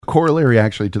corollary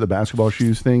actually to the basketball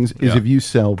shoes things is if you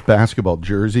sell basketball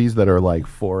jerseys that are like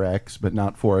 4X but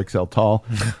not 4XL tall,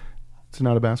 it's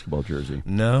not a basketball jersey.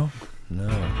 No.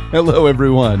 Hello,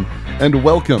 everyone, and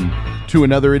welcome to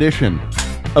another edition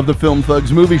of the Film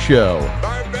Thugs Movie Show.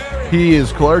 He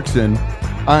is Clarkson,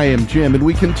 I am Jim, and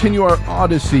we continue our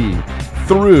odyssey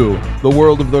through the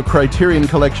world of the Criterion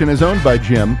Collection as owned by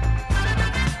Jim.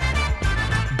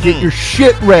 Get your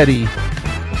shit ready,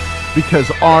 because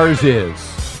ours is.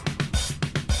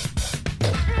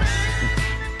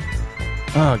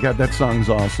 Oh, God, that song's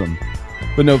awesome.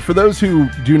 But no, for those who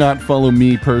do not follow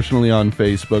me personally on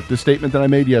Facebook, the statement that I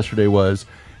made yesterday was,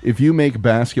 if you make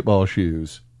basketball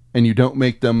shoes and you don't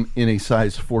make them in a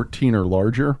size 14 or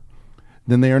larger,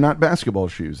 then they are not basketball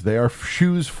shoes. They are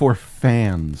shoes for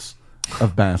fans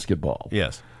of basketball.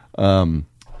 Yes. I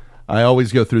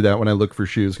always go through that when I look for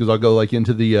shoes, because I'll go like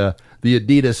into the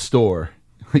Adidas store.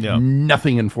 Like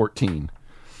nothing in 14.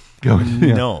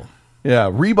 No.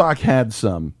 Yeah, Reebok had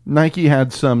some. Nike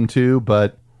had some too,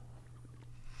 but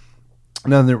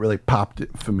none that really popped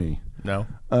it for me. No.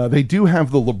 They do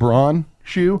have the LeBron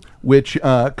shoe, which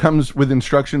comes with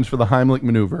instructions for the Heimlich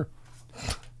maneuver.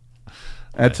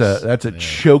 That's a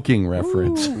choking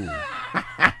reference.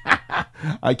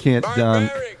 I can't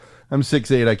dunk. I'm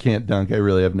 6'8". I can't dunk. I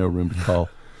really have no room to call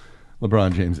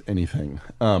LeBron James anything.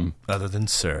 Other than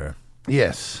Sir.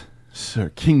 Yes, Sir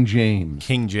King James.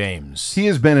 King James. He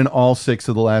has been in all 6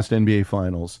 of the last NBA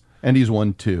Finals, and he's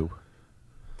won 2.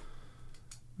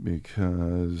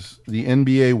 Because the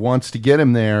NBA wants to get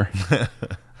him there,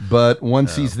 but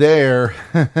once he's there,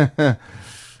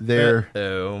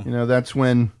 that's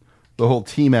when the whole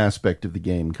team aspect of the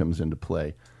game comes into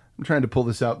play. I'm trying to pull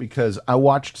this out because I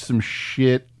watched some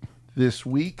shit this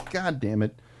week. God damn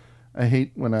it. I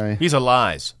hate when These are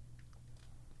lies.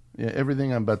 Yeah,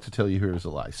 everything I'm about to tell you here is a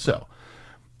lie. So,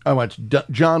 I watched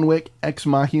John Wick, Ex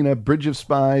Machina, Bridge of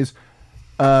Spies,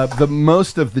 the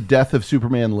most of The Death of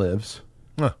Superman Lives,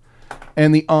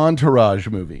 and the Entourage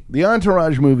movie. The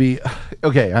Entourage movie,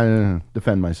 okay, I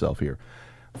defend myself here.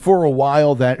 For a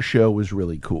while, that show was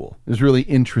really cool. It was really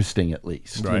interesting, at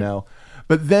least, right. You know?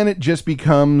 But then it just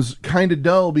becomes kind of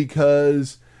dull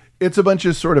because it's a bunch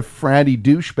of sort of fratty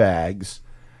douchebags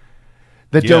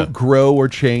that don't grow or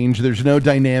change. There's no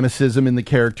dynamicism in the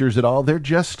characters at all. They're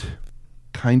just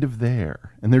kind of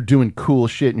there. And they're doing cool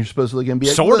shit. And you're supposed to look and be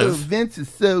like, sort of. Vince is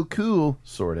so cool.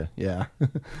 Sort of, yeah.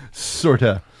 Sort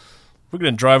of. We're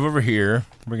going to drive over here.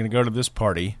 We're going to go to this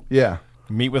party. Yeah.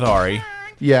 Meet with Ari.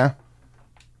 Yeah.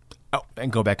 Oh,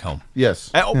 and go back home.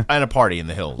 Yes. And a party in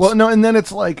the hills. Well, no, and then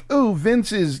it's like, oh,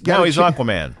 Vince is... Now he's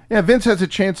Aquaman. Yeah, Vince has a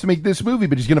chance to make this movie,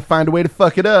 but he's going to find a way to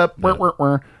fuck it up.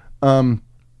 No.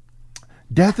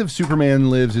 Death of Superman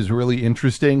Lives is really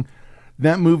interesting.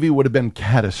 That movie would have been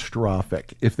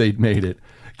catastrophic if they'd made it.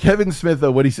 Kevin Smith,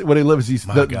 though, what I love is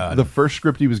the first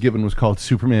script he was given was called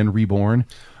Superman Reborn,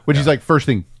 which he's like, first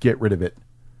thing, get rid of it.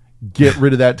 Get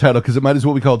rid of that title, because it might as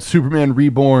well be called Superman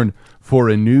Reborn for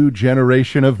a new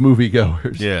generation of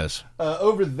moviegoers. Yes.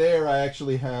 Over there, I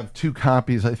actually have 2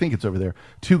 copies. I think it's over there.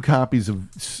 2 copies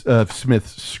of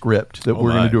Smith's script that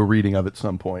we're going to do a reading of at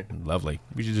some point. Lovely.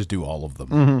 We should just do all of them.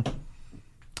 Mm-hmm.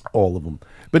 All of them.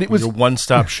 But it was your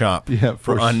one-stop shop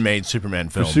for unmade Superman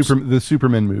films. The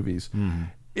Superman movies. Mm-hmm.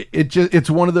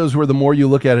 It's one of those where the more you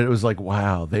look at it, it was like,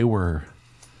 wow, they were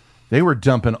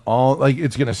dumping all, like,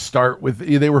 it's going to start with,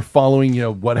 they were following,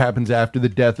 what happens after the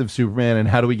death of Superman and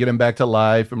how do we get him back to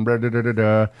life and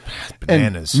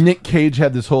bananas. And Nick Cage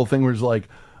had this whole thing where it's like,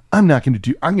 we're not going to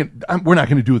do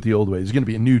it the old way. It's going to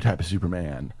be a new type of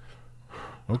Superman.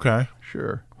 Okay.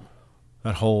 Sure.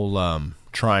 That whole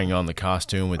trying on the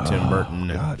costume with Tim Burton.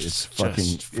 God, it's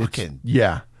fucking.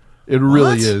 Yeah. It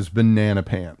really is banana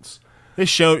pants. This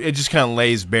show, it just kind of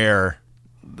lays bare,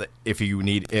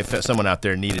 if someone out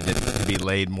there needed it to be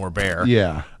laid more bare,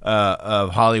 of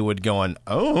Hollywood going,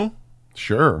 oh,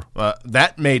 sure,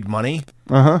 that made money.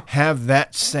 Have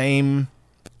that same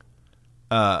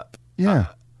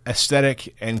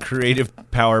aesthetic and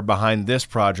creative power behind this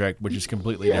project, which is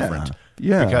completely different.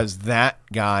 Yeah, because that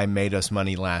guy made us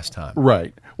money last time.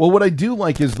 Right. Well, what I do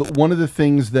like is that one of the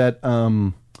things that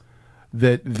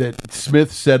that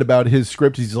Smith said about his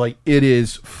script, he's like, it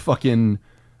is fan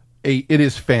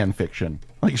fiction,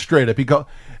 like straight up.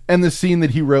 And the scene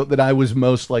that he wrote that I was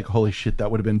most like, holy shit,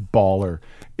 that would have been baller,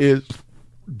 is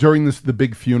during the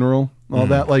big funeral, all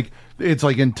that, like, it's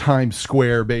like in Times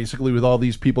Square, basically, with all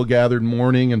these people gathered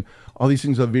mourning and all these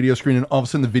things on the video screen, and all of a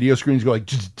sudden the video screens go like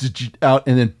out,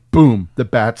 and then boom, the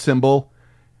bat symbol,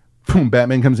 boom,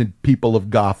 Batman comes in, people of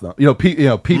Gotham,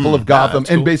 people of Gotham,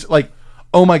 and basically like,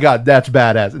 oh my god, that's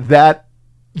badass. That,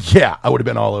 yeah, I would have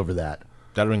been all over that.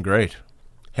 That'd have been great.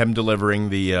 Him delivering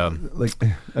the like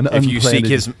an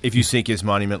if you seek his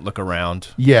monument, look around.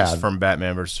 Yeah, from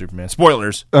Batman versus Superman.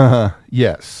 Spoilers.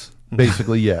 Yes,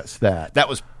 basically yes. That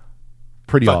was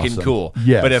pretty fucking awesome. Cool.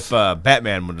 Yes. But if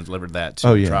Batman would have delivered that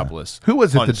to Metropolis, who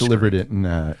was it that delivered it in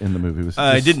the movie? Was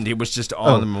it didn't. It was just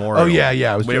on the memorial. Oh yeah.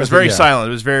 It was very silent.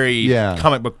 It was very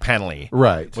comic book panel-y.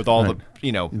 Right. With all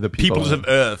the peoples of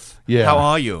Earth. Yeah. How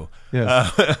are you?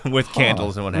 Yes. With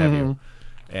candles and what have you.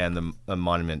 And the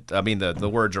monument. I mean, the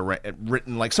words are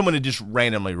written like someone had just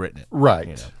randomly written it.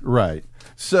 Right. Right.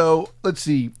 So let's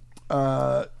see.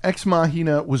 Ex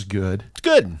Machina was good. It's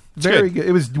good. Very good.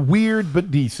 It was weird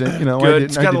but decent. Good.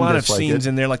 It's got a lot of scenes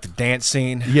in there, like the dance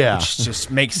scene. Yeah. Which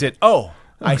just makes it. Oh,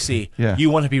 I see. Yeah. You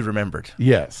want to be remembered.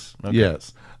 Yes. Okay.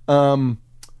 Yes.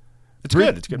 It's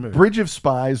good. It's a good movie. Bridge of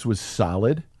Spies was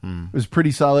solid. It was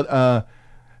pretty solid.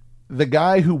 The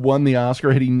guy who won the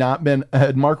Oscar,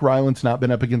 had Mark Rylance not been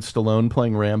up against Stallone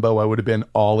playing Rambo, I would have been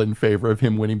all in favor of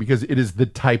him winning because it is the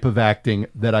type of acting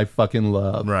that I fucking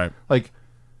love. Right. Like,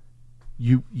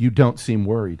 you don't seem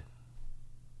worried.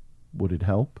 Would it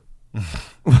help?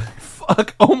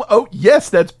 Fuck. Oh, yes,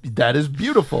 that is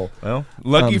beautiful. Well,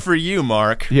 lucky for you,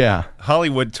 Mark. Yeah.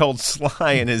 Hollywood told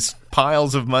Sly and his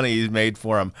piles of money he's made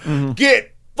for him,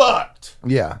 get fucked.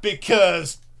 Yeah.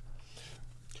 Because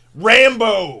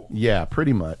Rambo. Yeah,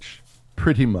 pretty much.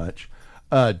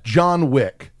 John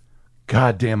Wick.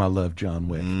 God damn, I love John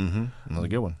Wick. Another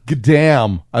good one.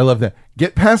 Damn, I love that.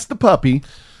 Get past the puppy.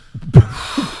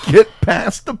 Get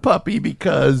past the puppy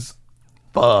because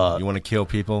fuck. You want to kill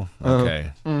people?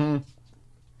 Okay.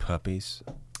 Puppies.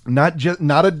 Not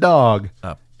a dog.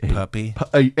 A puppy.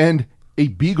 And a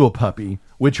beagle puppy,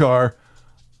 which are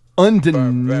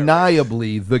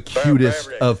undeniably the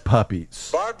cutest of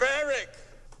puppies. Barbaric.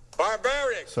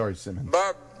 Sorry, Simmons.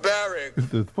 Barbaric.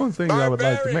 The one thing I would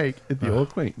like to make is the old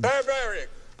acquaintance. Barbaric.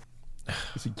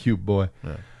 He's a cute boy.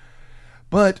 Yeah.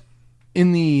 But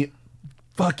in the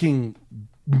fucking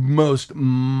most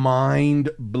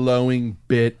mind-blowing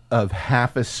bit of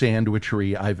half a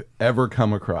sandwichery I've ever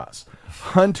come across,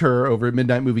 Hunter over at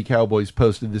Midnight Movie Cowboys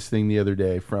posted this thing the other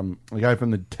day from a guy from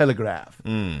the Telegraph,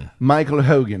 Michael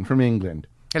Hogan from England.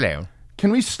 Hello.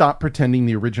 Can we stop pretending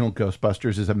the original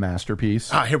Ghostbusters is a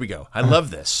masterpiece? Here we go. I love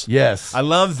this. Yes. I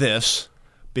love this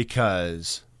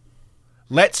because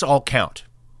let's all count.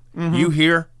 You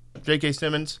here, J.K.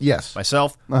 Simmons? Yes.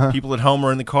 Myself? People at home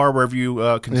or in the car, wherever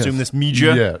you consume this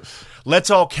media? Yes. Let's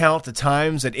all count the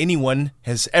times that anyone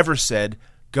has ever said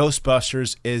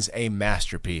Ghostbusters is a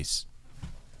masterpiece.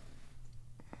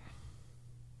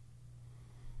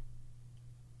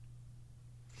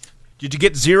 Did you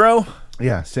get 0?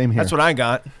 Yeah, same here. That's what I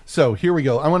got. So here we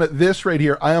go. I want this right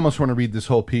here. I almost want to read this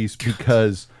whole piece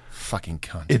because fucking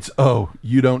cunt. It's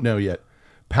you don't know yet.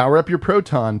 Power up your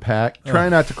proton pack. Try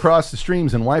not to cross the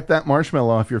streams and wipe that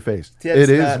marshmallow off your face.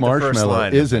 It is marshmallow,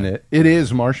 isn't it? It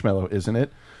is marshmallow, isn't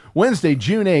it? Wednesday,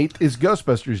 June 8th is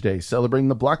Ghostbusters Day, celebrating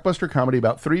the blockbuster comedy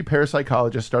about 3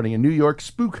 parapsychologists starting a New York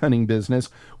spook hunting business,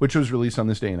 which was released on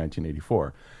this day in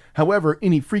 1984. However,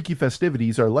 any freaky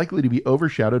festivities are likely to be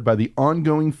overshadowed by the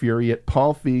ongoing fury at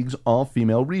Paul Feig's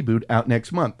all-female reboot out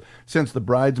next month. Since the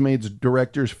Bridesmaids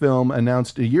director's film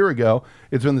announced a year ago,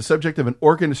 it's been the subject of an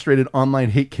orchestrated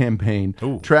online hate campaign,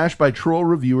 trashed by troll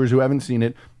reviewers who haven't seen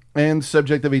it, and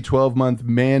subject of a 12-month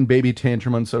man-baby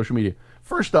tantrum on social media.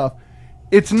 First off,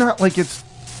 it's not like it's...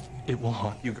 It will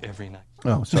haunt you every night.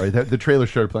 Oh, sorry. The trailer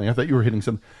started playing. I thought you were hitting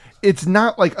something. It's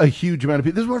not like a huge amount of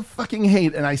people. This is what I fucking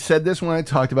hate. And I said this when I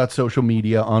talked about social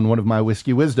media on one of my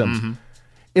Whiskey Wisdoms.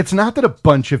 It's not that a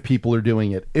bunch of people are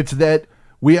doing it. It's that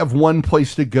we have one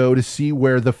place to go to see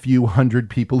where the few hundred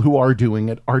people who are doing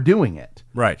it are doing it.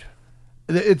 Right.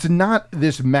 It's not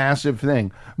this massive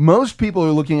thing. Most people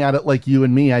are looking at it like you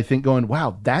and me, I think, going,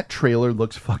 wow, that trailer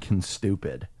looks fucking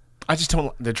stupid. I just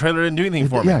don't... The trailer didn't do anything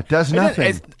for me. Yeah, it does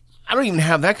nothing. I don't even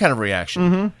have that kind of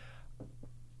reaction.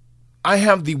 I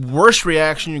have the worst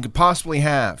reaction you could possibly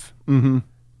have. I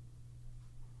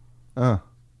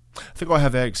think I'll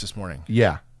have eggs this morning.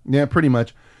 Yeah, pretty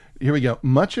much. Here we go.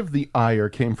 Much of the ire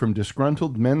came from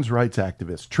disgruntled men's rights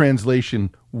activists. Translation,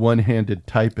 one-handed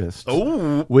typists.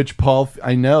 Oh. Which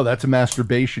I know, that's a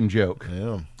masturbation joke.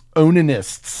 Yeah.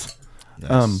 Onanists.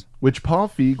 Nice. Which Paul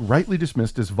Feig rightly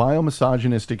dismissed as vile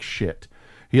misogynistic shit.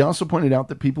 He also pointed out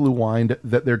that people who whined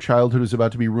that their childhood was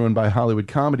about to be ruined by Hollywood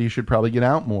comedy should probably get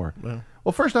out more.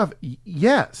 Well, first off,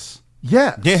 yes.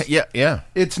 Yeah.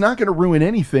 It's not going to ruin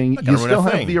anything. You still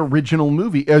have the original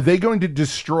movie. Are they going to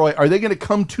destroy? Are they going to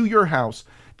come to your house,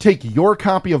 take your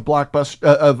copy of Blockbuster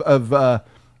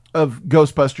of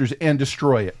Ghostbusters and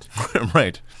destroy it?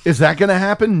 Right. Is that going to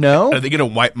happen? No. Are they going to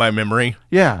wipe my memory?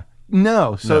 Yeah.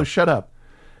 No, so shut up.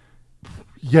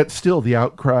 Yet still, the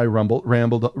outcry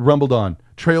rumbled on.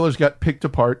 Trailers got picked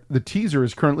apart. The teaser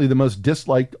is currently the most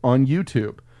disliked on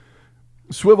YouTube.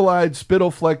 Swivel-eyed,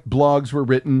 spittle-flecked blogs were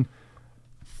written.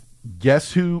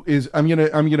 Guess who is... I'm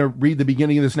gonna read the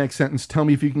beginning of this next sentence. Tell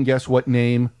me if you can guess what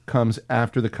name comes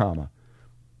after the comma.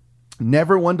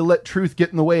 Never one to let truth get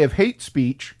in the way of hate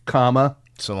speech, comma.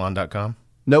 Salon.com?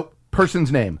 Nope.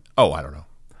 Person's name. Oh, I don't know.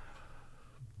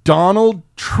 Donald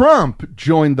Trump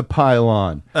joined the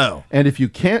pylon. Oh. And if you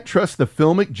can't trust the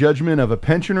filmic judgment of a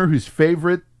pensioner whose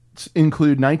favorites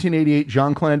include 1988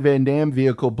 Jean-Claude Van Damme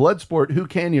vehicle Bloodsport, who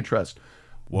can you trust?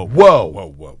 Whoa.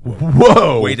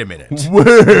 Whoa. Wait a minute. Whoa.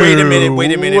 Wait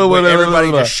a minute.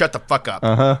 Everybody just shut the fuck up.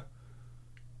 Uh-huh.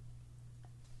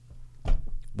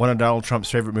 One of Donald Trump's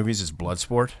favorite movies is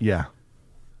Bloodsport? Yeah.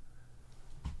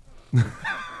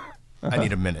 I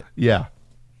need a minute. Yeah.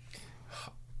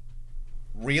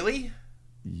 Really?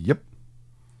 Yep.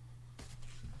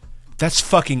 That's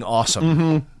fucking awesome.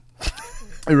 Mm-hmm.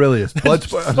 It really is.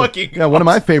 Bloodsport. Fucking one of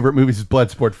my favorite movies is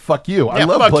Bloodsport. Fuck you. I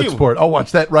love Bloodsport. I'll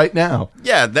watch that right now.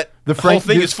 Yeah, the whole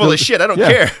thing is full of shit. I don't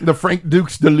care. The Frank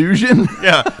Duke's Delusion.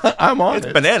 Yeah. I'm on it's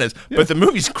it. Bananas. Yeah. But the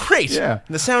movie's great. Yeah.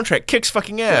 And the soundtrack kicks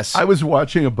fucking ass. I was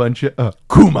watching a bunch of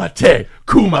Kumate.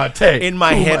 In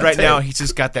my head right now, he's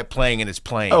just got that playing and it's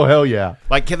playing. Oh, hell yeah.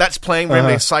 Like, that's playing when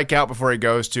they psych out before he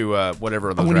goes to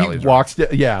whatever those rallies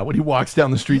are. When he walks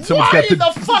down the street, someone's got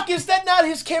the fuck is that not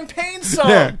his campaign song?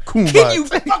 Yeah, Can you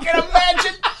fucking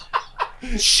imagine?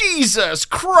 Jesus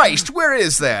Christ, where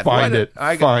is that? Find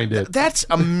it. That's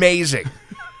amazing.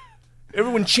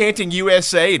 Everyone chanting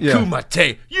USA and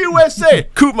Kumate. USA,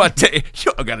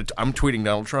 Kumate. I'm tweeting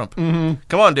Donald Trump. Mm-hmm.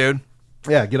 Come on, dude.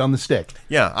 Yeah, get on the stick.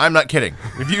 Yeah, I'm not kidding.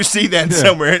 If you see that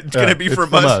somewhere, it's going to be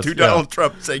from us to Donald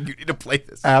Trump saying you need to play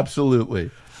this. Absolutely.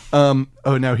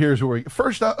 Now here's where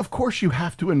first, of course, you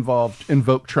have to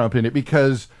invoke Trump in it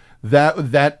because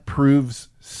that proves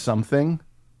something.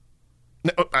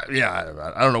 No,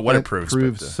 I don't know what it proves.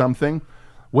 Proves something.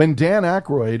 When Dan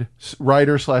Aykroyd,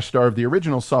 writer/star of the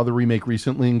original, saw the remake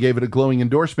recently and gave it a glowing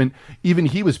endorsement, even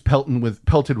he was pelted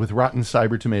with rotten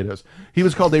cyber tomatoes. He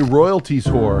was called a royalties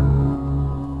whore.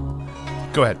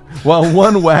 Go ahead. While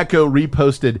one wacko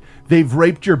reposted, "They've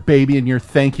raped your baby and you're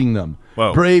thanking them."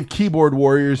 Whoa. Brave keyboard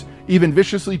warriors even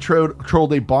viciously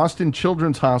trolled a Boston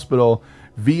Children's Hospital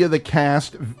via the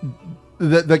cast.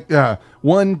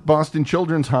 One Boston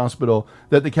Children's Hospital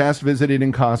that the cast visited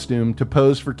in costume to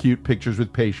pose for cute pictures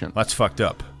with patients. That's fucked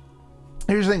up.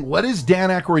 Here's the thing. What is Dan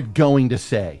Aykroyd going to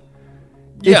say?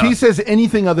 Yeah. If he says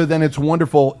anything other than it's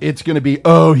wonderful, it's going to be,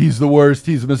 oh, he's the worst.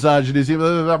 He's a misogynist.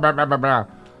 Blah, blah, blah, blah,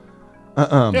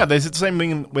 blah. Yeah, there's the same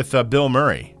thing with Bill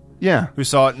Murray. Yeah. Who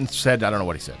saw it and said, I don't know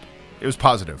what he said. It was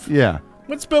positive. Yeah.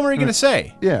 What's Bill Murray going to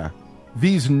say? Yeah.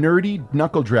 These nerdy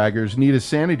knuckle draggers need a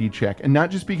sanity check, and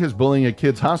not just because bullying a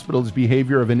kid's hospital is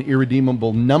behavior of an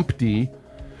irredeemable numpty.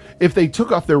 If they took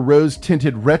off their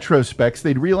rose-tinted retrospects,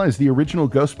 they'd realize the original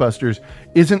Ghostbusters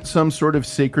isn't some sort of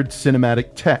sacred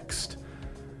cinematic text.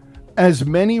 As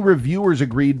many reviewers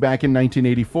agreed back in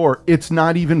 1984, it's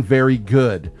not even very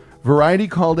good. Variety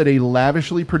called it a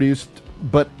lavishly produced,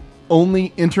 but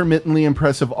only intermittently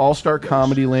impressive all-star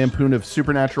comedy lampoon of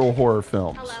supernatural horror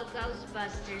films. Hello,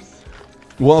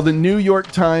 Ghostbusters. While the New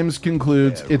York Times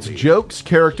concludes its jokes,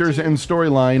 characters, and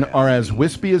storyline are as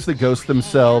wispy as the ghosts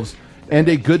themselves and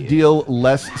a good deal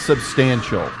less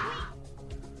substantial.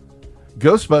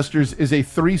 Ghostbusters is a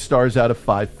 3 stars out of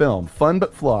 5 film. Fun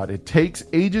but flawed. It takes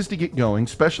ages to get going.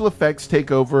 Special effects take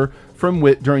over from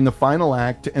wit during the final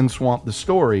act and swamp the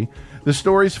story. The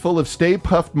story's full of Stay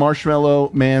Puft Marshmallow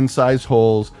Man-sized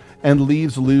holes and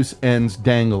leaves loose ends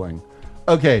dangling.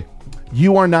 Okay,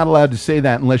 you are not allowed to say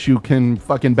that unless you can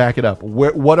fucking back it up.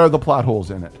 What are the plot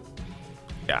holes in it?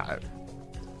 Yeah.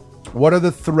 What are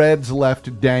the threads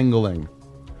left dangling?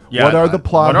 Yeah, what are the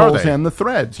plot what are holes they? and the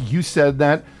threads? You said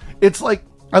that. It's like,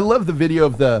 I love the video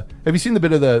of have you seen the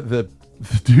bit of the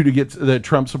dude who gets, the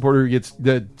Trump supporter who gets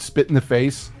the spit in the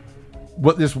face?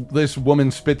 What this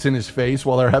woman spits in his face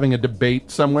while they're having a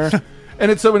debate somewhere. And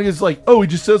it's somebody who's like, oh, he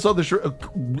just says all this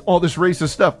racist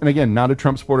stuff. And again, not a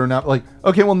Trump supporter, not like,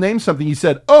 okay, well, name something. He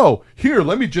said, oh, here,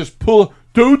 let me just pull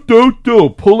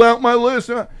out my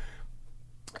list.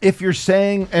 If you're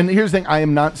saying, and here's the thing, I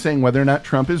am not saying whether or not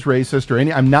Trump is racist or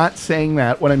I'm not saying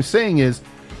that. What I'm saying is,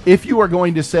 if you are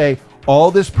going to say, all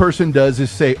this person does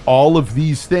is say all of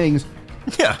these things,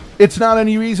 yeah, it's not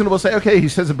unreasonable to say, okay, he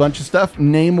says a bunch of stuff.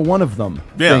 Name one of them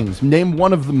things. Name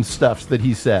one of them stuffs that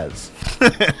he says.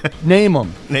 Name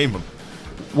them. Name them.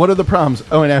 What are the problems?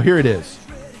 Oh, and now here it is.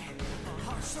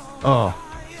 Oh.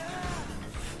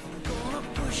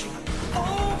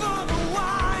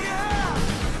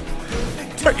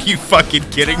 Are you fucking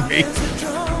kidding me?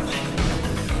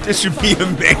 This should be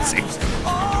amazing.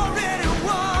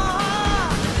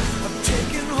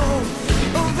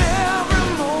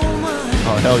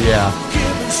 Oh, hell yeah.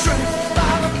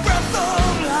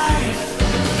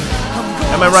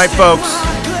 Am I right, folks?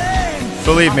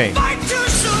 Believe me.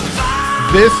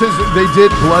 They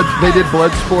did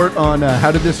Bloodsport on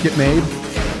How Did This Get Made?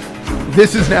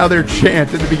 This is now their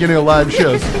chant at the beginning of live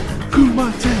shows.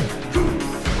 Kumate.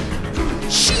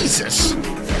 Jesus.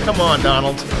 Come on,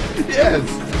 Donald. Yes.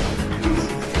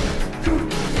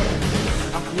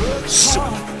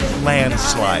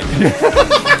 Landslide.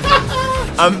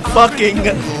 I'm fucking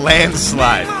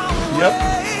landslide. Yep.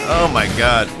 Oh my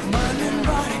god.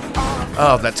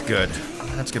 Oh, that's good.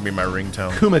 That's gonna be my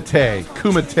ringtone. Kumate.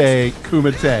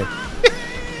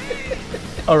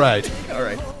 All right.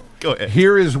 Go ahead.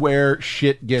 Here is where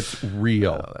shit gets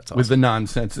real that's awesome. with the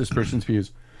nonsense this person's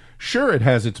views. Sure, it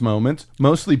has its moments,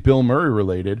 mostly Bill Murray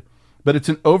related, but it's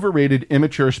an overrated,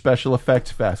 immature special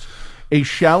effects fest. A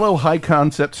shallow,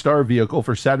 high-concept star vehicle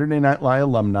for Saturday Night Live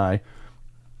alumni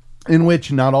in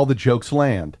which not all the jokes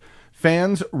land.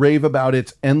 Fans rave about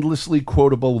its endlessly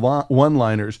quotable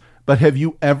one-liners, but have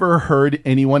you ever heard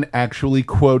anyone actually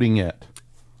quoting it?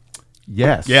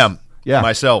 Yes. Yeah.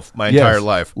 Myself, my entire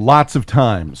life. Lots of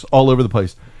times, all over the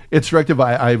place. It's directed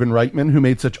by Ivan Reitman, who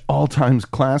made such all-time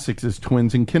classics as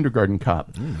Twins and Kindergarten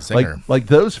Cop. Like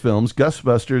those films,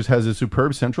 Ghostbusters has a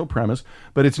superb central premise,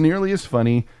 but it's nearly as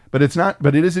funny. But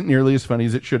it isn't nearly as funny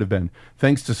as it should have been,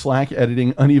 thanks to slack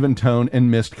editing, uneven tone, and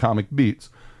missed comic beats.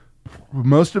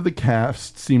 Most of the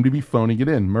cast seem to be phoning it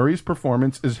in. Murray's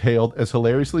performance is hailed as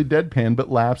hilariously deadpan,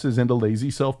 but lapses into lazy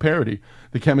self-parody.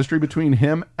 The chemistry between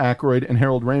him, Aykroyd, and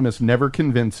Harold Ramis never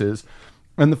convinces.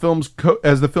 And the film's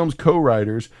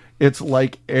co-writers, it's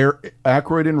like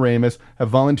Aykroyd and Ramis have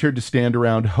volunteered to stand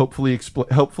around, hopefully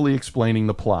explaining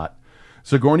the plot.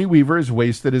 Sigourney Weaver is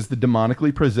wasted as the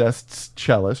demonically possessed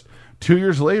cellist. 2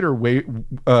 years later,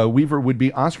 Weaver would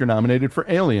be Oscar nominated for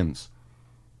Aliens.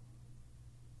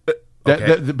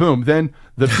 Boom. Then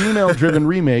the female-driven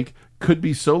remake could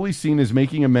be solely seen as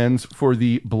making amends for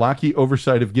the blocky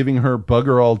oversight of giving her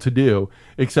bugger all to do,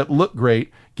 except look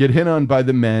great, get hit on by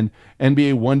the men, and be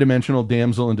a one-dimensional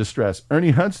damsel in distress.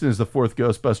 Ernie Hudson as the fourth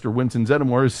Ghostbuster. Winston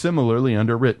Zeddemore is similarly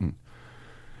underwritten.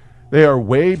 There are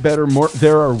way better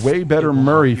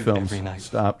Murray films.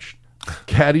 Stop.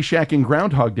 Caddyshack and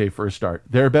Groundhog Day for a start.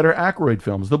 There are better Aykroyd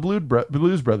films. The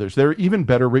Blues Brothers. There are even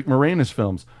better Rick Moranis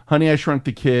films. Honey, I Shrunk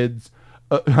the Kids.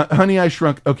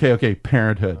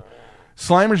 Parenthood.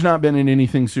 Slimer's not been in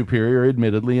anything superior,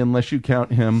 admittedly, unless you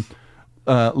count him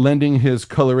lending his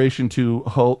coloration to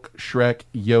Hulk, Shrek,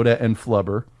 Yoda, and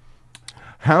Flubber.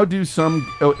 How come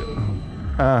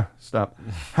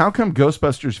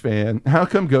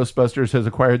Ghostbusters has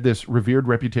acquired this revered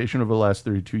reputation over the last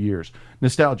 32 years?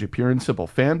 Nostalgia, pure and simple.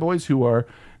 Fanboys who are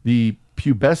the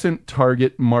pubescent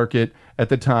target market at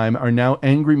the time are now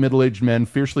angry middle-aged men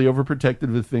fiercely overprotective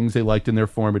of the things they liked in their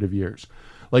formative years.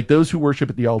 Like those who worship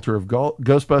at the altar of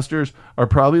Ghostbusters are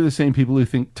probably the same people who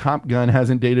think Top Gun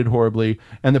hasn't dated horribly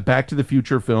and the Back to the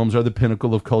Future films are the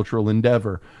pinnacle of cultural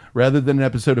endeavor, rather than an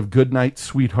episode of Goodnight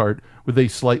Sweetheart with a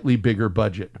slightly bigger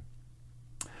budget.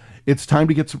 It's time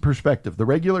to get some perspective. The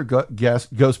regular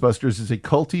Ghostbusters is a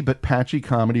culty but patchy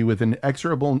comedy with an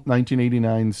execrable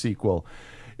 1989 sequel.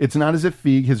 It's not as if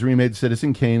Feig has remade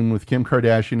Citizen Kane with Kim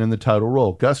Kardashian in the title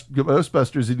role.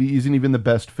 Ghostbusters isn't even the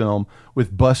best film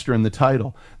with Buster in the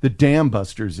title. The damn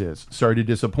Busters is. Sorry to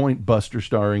disappoint, Buster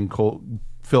starring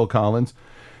Phil Collins.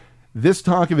 This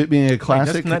talk of it being a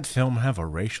classic... Doesn't that film have a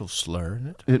racial slur in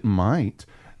it? It might.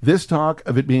 This talk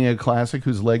of it being a classic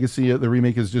whose legacy the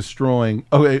remake is destroying...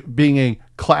 being a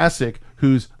classic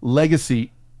whose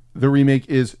legacy the remake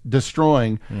is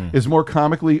destroying is more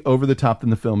comically over the top than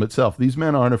the film itself. These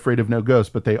men aren't afraid of no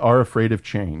ghosts, but they are afraid of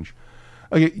change.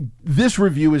 Okay, this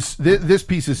review is... This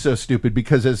piece is so stupid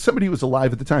because as somebody who was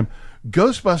alive at the time,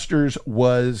 Ghostbusters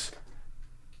was...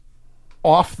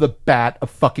 off the bat a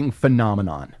fucking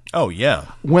phenomenon. Oh yeah.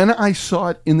 When I saw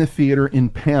it in the theater in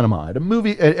Panama at a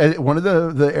movie at one of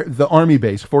the army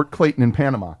base, Fort Clayton in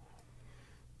Panama,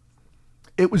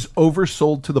 it was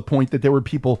oversold to the point that there were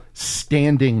people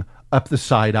standing up the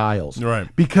side aisles. Right.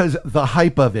 Because the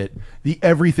hype of it, the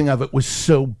everything of it was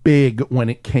so big when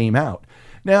it came out.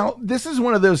 Now, this is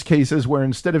one of those cases where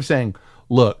instead of saying,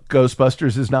 look,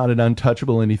 Ghostbusters is not an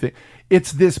untouchable anything,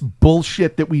 it's this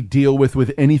bullshit that we deal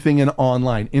with anything in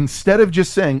online. Instead of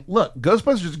just saying, look,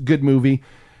 Ghostbusters is a good movie.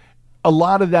 A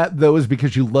lot of that, though, is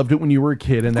because you loved it when you were a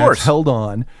kid, and that's held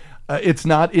on. It's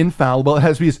not infallible. It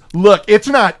has to be, look, it's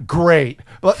not great.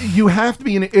 But you have to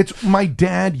be in it. It's, my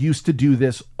dad used to do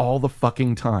this all the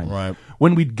fucking time. Right.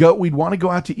 When we'd want to go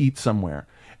out to eat somewhere.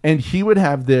 And he would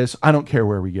have this, I don't care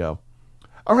where we go.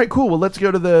 All right, cool. Well, let's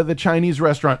go to the Chinese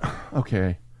restaurant.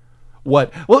 Okay.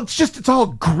 What? Well, it's all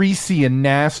greasy and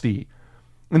nasty.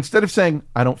 Instead of saying,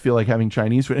 I don't feel like having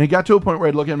Chinese food. And it got to a point where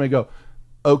I'd look at him and I go,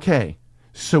 okay,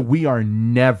 so we are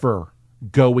never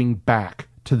going back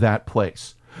to that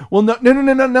place. Well,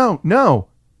 no.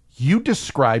 You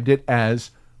described it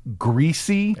as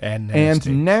greasy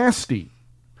and nasty.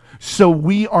 So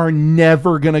we are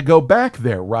never going to go back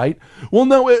there, right? Well,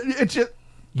 no, it's just,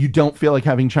 you don't feel like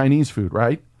having Chinese food,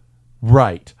 right?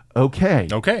 Right. Okay.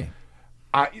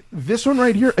 This one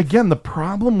right here, again, the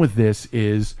problem with this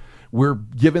is we're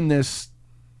given this,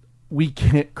 we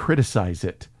can't criticize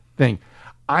it thing.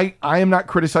 I am not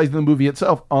criticizing the movie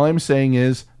itself. All I'm saying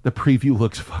is the preview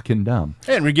looks fucking dumb.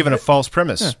 And we're given a false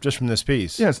premise just from this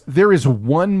piece. Yes, there is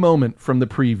one moment from the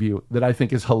preview that I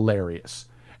think is hilarious.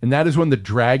 And that is when the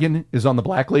dragon is on the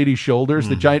black lady's shoulders.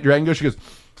 The giant dragon goes, she goes,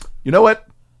 you know what?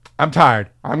 I'm tired.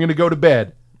 I'm going to go to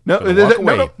bed. No,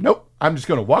 I'm just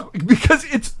going to walk, because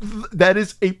that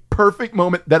is a perfect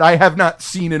moment that I have not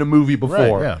seen in a movie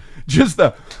before. Right, yeah. Just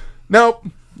nope.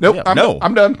 Yeah,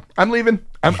 I'm done. I'm leaving.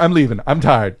 I'm leaving. I'm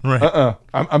tired. Right.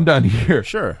 I'm done here.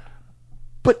 Sure.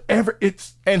 But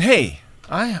and hey,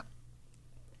 I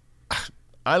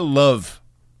love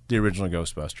the original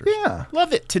Ghostbusters. Yeah.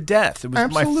 Love it to death. It was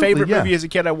Absolutely, my favorite movie as a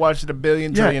kid. I watched it a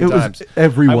trillion times. I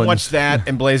watched that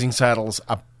and Blazing Saddles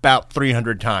about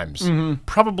 300 times. Mm-hmm.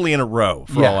 Probably in a row,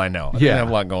 for all I know. I didn't have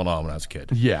a lot going on when I was a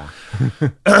kid. Yeah.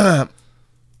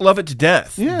 Love it to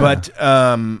death. Yeah. But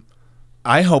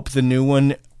I hope the new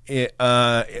one it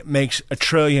makes $1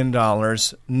 trillion,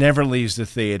 never leaves the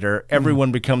theater.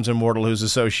 Everyone becomes immortal who's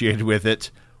associated with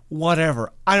it.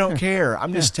 Whatever. I don't care.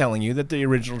 I'm just telling you that the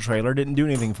original trailer didn't do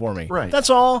anything for me. Right. That's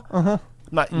all.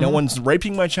 No one's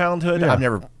raping my childhood. Yeah. I've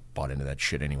never bought into that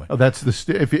shit anyway. Oh, that's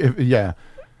the yeah.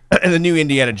 And the new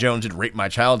Indiana Jones did rape my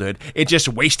childhood. It just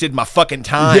wasted my fucking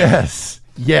time. Yes.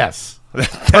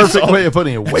 Perfect way of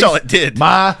putting it. That's all it did.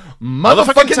 My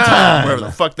motherfucking time. Wherever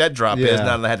the fuck that drop is.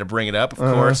 Now that I had to bring it up, of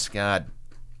course. God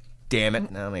damn it.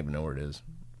 I don't even know where it is.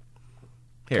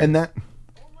 Here. And that.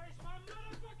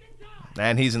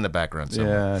 And he's in the background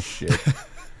somewhere. Yeah, shit.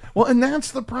 Well, and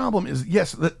that's the problem is,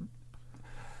 yes,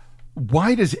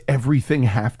 why does everything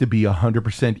have to be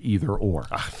 100% either or?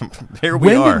 Here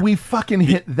we are. When did we fucking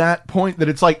hit that point that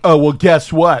it's like, oh, well,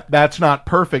 guess what? That's not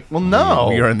perfect. Well, no.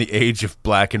 We are in the age of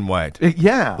black and white.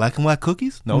 Yeah. Black and white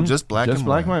cookies? No, just black and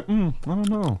white. Just black and white. I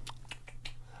don't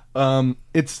know.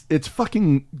 It's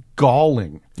fucking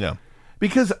galling. Yeah.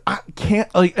 Because I can't,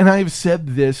 and I've said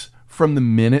this from the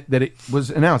minute that it was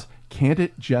announced. Can't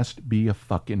it just be a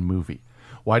fucking movie?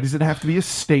 Why does it have to be a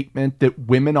statement that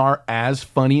women are as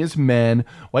funny as men?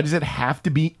 Why does it have to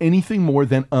be anything more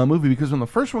than a movie? Because when the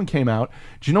first one came out,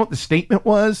 do you know what the statement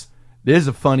was? This is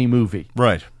a funny movie.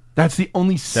 Right. That's the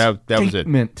only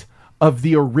statement of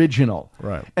the original.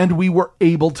 Right. And we were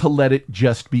able to let it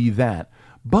just be that.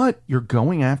 But you're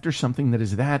going after something that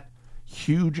is that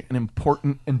huge and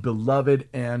important and beloved,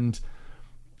 and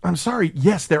I'm sorry,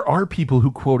 yes, there are people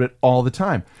who quote it all the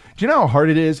time. Do you know how hard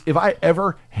it is if I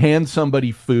ever hand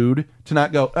somebody food to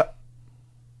not go,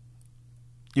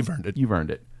 you've earned it. You've earned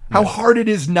it. Yeah. How hard it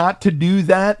is not to do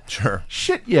that? Sure.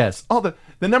 Shit, yes. All the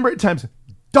number of times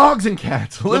dogs and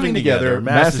cats living together,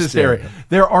 mass hysteria.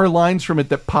 There are lines from it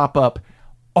that pop up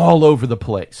all over the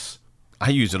place. I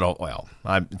use it all. Well,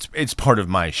 it's part of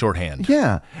my shorthand.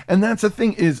 Yeah. And that's the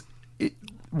thing is,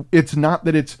 it's not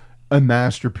that it's a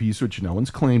masterpiece, which no one's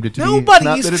claimed it to be.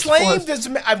 Nobody's claimed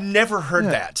it. I've never heard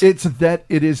that. It's that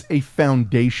it is a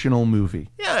foundational movie.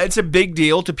 Yeah, it's a big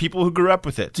deal to people who grew up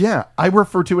with it. Yeah, I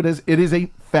refer to it as it is a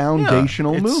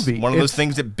foundational movie. One of those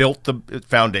things that built the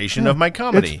foundation of my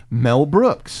comedy. It's Mel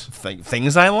Brooks.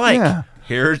 Things I like. Yeah.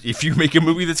 Here, if you make a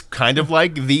movie that's kind of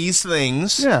like these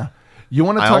things. Yeah. You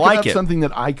want to talk about something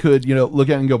that I could, look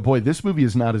at and go, boy, this movie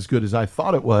is not as good as I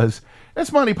thought it was.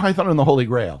 It's Monty Python and the Holy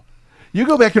Grail. You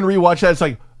go back and rewatch that, it's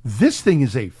like, this thing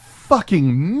is a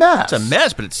fucking mess. It's a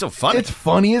mess, but it's still funny. It's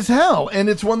funny as hell. And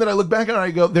it's one that I look back on and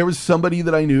I go, there was somebody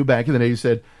that I knew back in the day who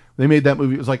said, they made that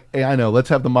movie. It was like, hey, I know, let's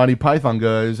have the Monty Python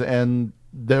guys, and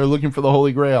they're looking for the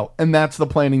Holy Grail. And that's the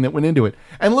planning that went into it.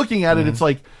 And looking at it, it's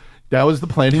like, that was the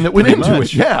planning that went into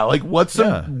it. Yeah, like what's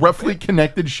some roughly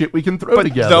connected shit we can throw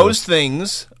together? Those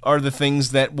things are the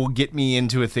things that will get me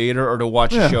into a theater or to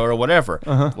watch a show or whatever.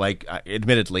 Like,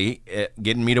 admittedly,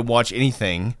 getting me to watch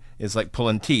anything is like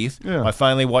pulling teeth. Yeah. I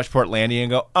finally watched Portlandia and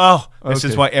go, this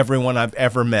is why everyone I've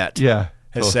ever met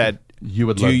has said, You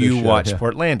would Do love this you show, watch yeah.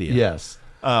 Portlandia? Yes.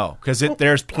 Oh, because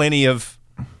there's plenty of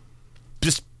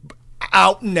just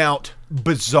out and out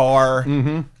bizarre.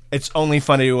 Mm-hmm. It's only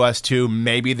funny to us too.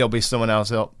 Maybe there'll be someone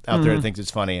else out there that thinks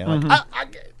it's funny. I'm like,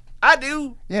 I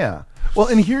do. Yeah. Well,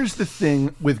 and here's the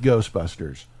thing with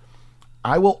Ghostbusters.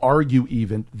 I will argue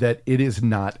even that it is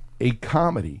not a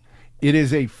comedy. It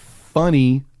is a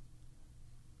funny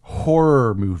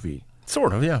horror movie.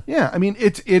 Sort of, yeah. Yeah, I mean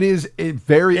it is a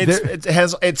very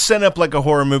It's set up like a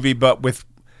horror movie, but with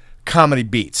comedy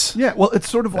beats. yeah. Well, it's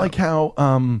sort of like how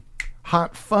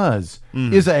Hot Fuzz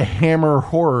is a Hammer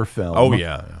horror film. Oh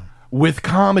yeah, with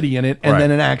comedy in it, and Right.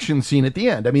 then an action scene at the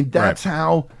end. I mean, that's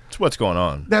how that's what's going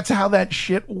on. that's how that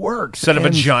shit works. Instead of a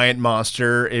And- giant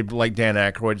monster, like Dan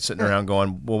Aykroyd sitting around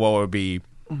going, "Well, what would be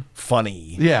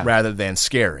funny, Yeah. rather than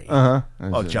scary?" Uh-huh.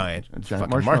 Oh, giant giant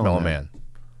fucking marshmallow man.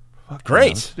 Fuck Great.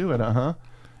 yeah, let's do it.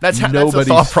 That's the Nobody's-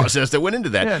 thought process that went into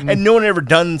that, Yeah, and no one had ever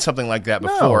done something like that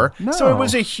before. no. So it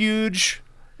was a huge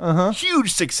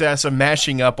success of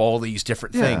mashing up all these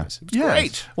different things. It was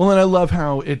great. Well, and I love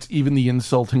how it's even the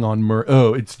insulting on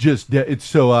it's just it's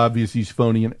so obvious he's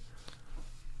phony and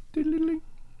diddly,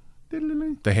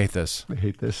 diddly. They hate this. I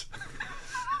hate this.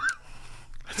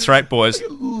 That's right, boys.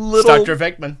 Little, It's Dr.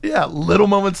 Venkman. Yeah, little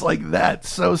moments like that,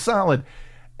 so solid.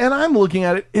 And I'm looking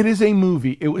at it. It is a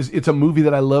movie. It's a movie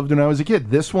that I loved when I was a kid.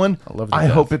 This one, loved it I to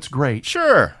death. hope it's great.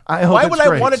 Sure. I hope Why it's would I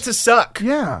great. want it to suck?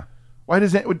 Yeah. Why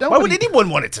does it? Why would anyone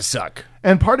want it to suck?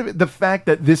 And part of it, the fact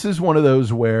that this is one of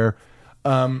those where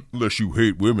Unless you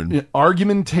hate women.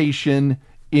 argumentation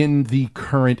in the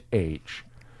current age.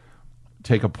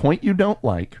 Take a point you don't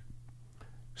like,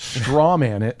 straw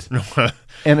man it,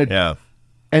 and Yeah.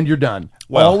 and you're done.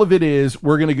 Well- All of it is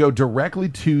we're going to go directly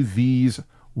to these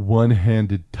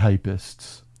one-handed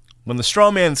typists. When the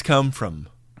straw mans come from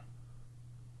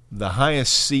the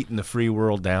highest seat in the free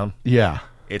world down, Yeah.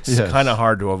 it's Yes. kind of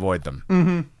hard to avoid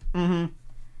them.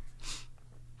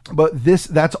 But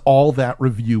that's all that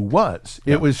review was.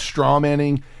 It was straw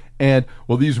manning and,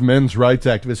 well, these men's rights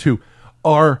activists who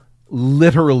are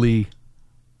literally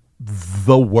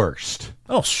the worst.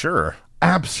 Oh, sure.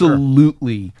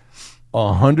 Absolutely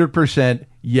 100%.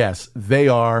 Yes, they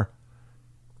are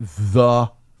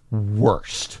the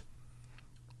worst.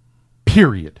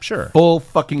 Period. Sure. Full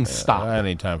fucking stop. I don't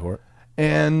need time for it.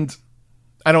 And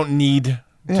I don't need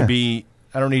Yeah. to be.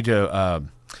 I don't need to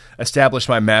establish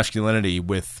my masculinity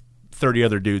with 30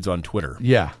 other dudes on Twitter.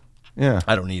 yeah.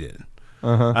 I don't need it.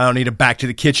 I don't need a back to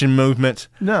the kitchen movement.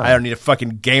 No. I don't need a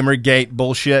fucking Gamergate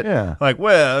bullshit. Yeah. Like,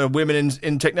 well, women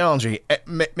in technology.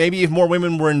 Maybe if more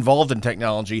women were involved in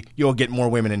technology, you'll get more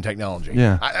women in technology.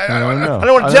 Yeah. I don't know.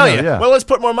 don't want I to don't tell know, you. yeah. Well, let's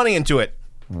put more money into it.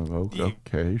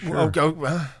 Okay, sure.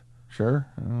 Well, Sure.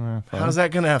 how's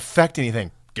that going to affect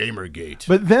anything? Gamergate.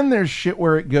 But then there's shit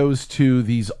where it goes to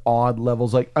these odd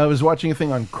levels. Like I was watching a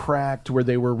thing on Cracked where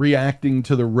they were reacting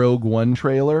to the Rogue One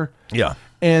trailer. Yeah.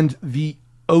 And the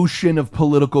ocean of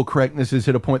political correctness has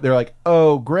hit a point. They're like,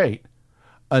 oh, great.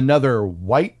 Another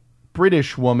white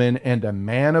British woman and a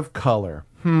man of color.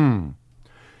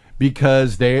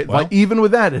 Because like even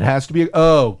with that, it has to be,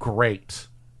 oh, great.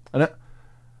 And It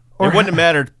wouldn't have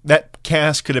mattered. That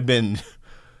cast could have been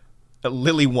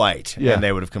Lily White, Yeah. and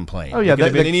they would have complained. Oh, yeah, It could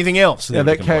have that- been anything else. Yeah,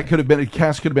 that cast could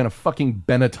have been a fucking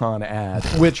Benetton ad.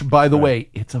 Which, by the way,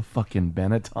 it's a fucking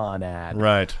Benetton ad.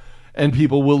 Right. And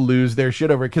people will lose their shit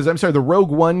over it. Because I'm sorry, the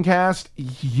Rogue One cast,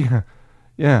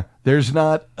 yeah. There's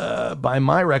not, by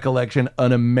my recollection,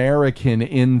 an American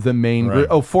in the main Right. group.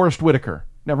 Oh, Forrest Whitaker.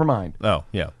 Never mind. Oh,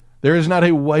 yeah. There is not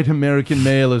a white American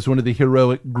male as one of the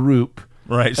heroic group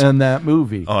Right. in that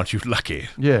movie. Aren't you lucky?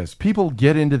 Yes, people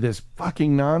get into this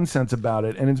fucking nonsense about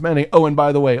it, and it's many. Oh, and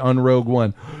by the way, on Rogue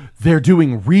One, they're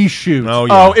doing reshoots. Oh,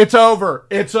 yeah. Oh, it's over.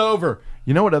 It's over.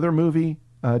 You know what other movie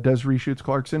does reshoots,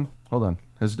 Clarkson? Hold on.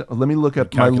 Let me look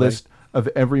up my Calculate. list of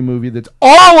every movie that's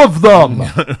all of them.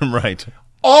 Right.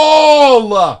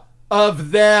 All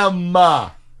of them.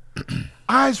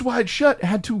 Eyes Wide Shut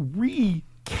had to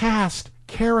recast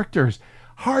characters.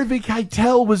 Harvey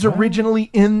Keitel was originally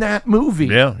in that movie.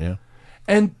 Yeah.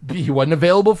 And he wasn't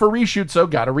available for reshoot, so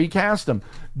got to recast him.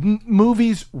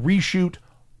 Movies reshoot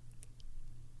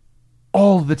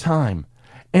all the time.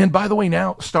 And by the way,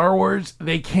 now, Star Wars,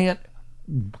 they can't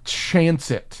chance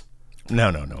it.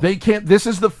 No. They can't. This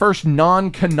is the first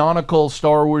non-canonical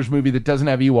Star Wars movie that doesn't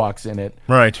have Ewoks in it.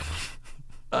 Right.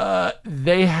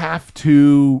 They have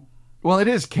to. Well, it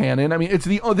is canon. I mean, this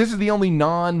is the only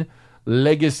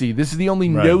non-legacy. This is the only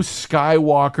no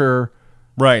Skywalker.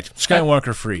 Right.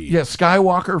 Skywalker free. Yeah,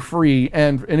 Skywalker free.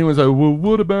 And anyone's like, well,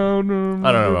 what about? I don't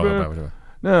know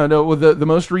about No. Well, the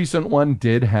most recent one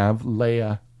did have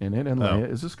Leia in it, and Leia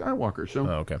is a Skywalker. So,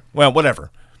 okay. Well,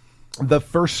 whatever. The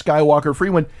first Skywalker free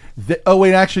one.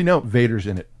 Actually, no. Vader's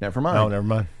in it. Never mind. Oh, never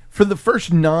mind. For the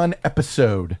first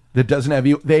non-episode that doesn't have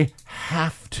you, they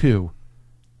have to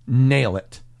nail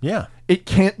it. Yeah. It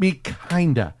can't be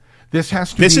kinda. This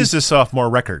has to This be... is the sophomore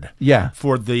record. Yeah.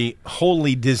 For the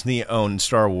wholly Disney-owned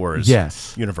Star Wars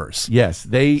universe. Yes.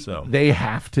 They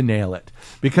have to nail it.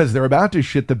 Because they're about to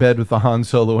shit the bed with the Han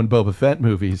Solo and Boba Fett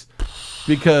movies.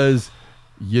 Because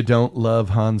you don't love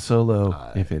Han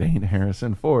Solo if it ain't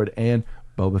Harrison Ford. And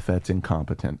Boba Fett's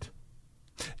incompetent.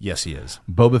 Yes, he is.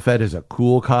 Boba Fett is a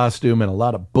cool costume and a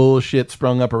lot of bullshit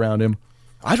sprung up around him.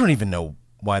 I don't even know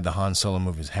why the Han Solo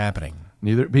movie is happening.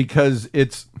 Neither, because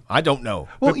it's... I don't know.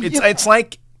 Well, it's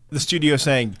like the studio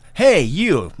saying, "Hey,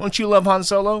 you, don't you love Han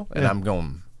Solo?" And I'm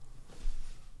going,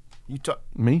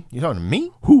 Me? You talking to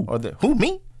me? Who? Or who,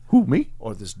 me? Who, me?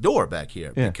 Or this door back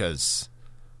here? Yeah. Because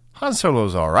Han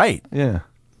Solo's all right. Yeah.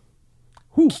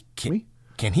 Who? Me?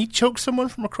 Can he choke someone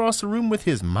from across the room with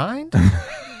his mind?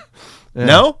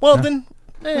 No? Well, then...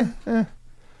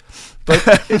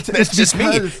 But it's just me.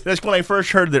 because- That's when I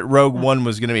first heard that Rogue One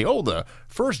was going to be, the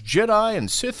first Jedi and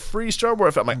Sith-free Star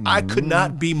Wars. I'm like, I could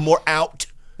not be more out.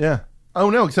 Yeah. Oh,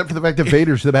 no, except for the fact that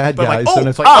Vader's the bad But guy. I'm So like,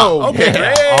 it's like, okay,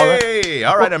 yeah. great.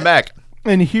 All right, I'm back.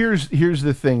 And here's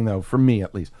the thing, though, for me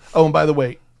at least. Oh, and by the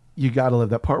way, you got to love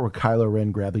that part where Kylo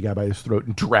Ren grabbed the guy by his throat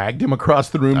and dragged him across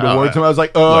the room towards him. I was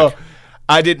like, oh. Look,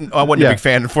 I wasn't a big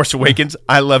fan of Force Awakens.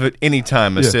 I love it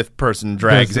anytime a Sith person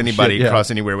drags Does some anybody shit, across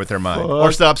anywhere with their mind,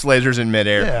 or stops lasers in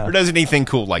midair, or does anything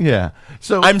cool like that. Yeah.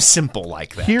 So I'm simple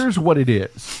like that. here's what it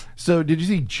is. So did you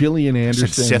see Gillian Said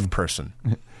Anderson? Sith person.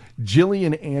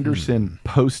 Gillian Anderson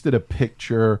posted a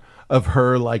picture of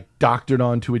her like doctored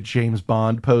onto a James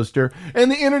Bond poster, and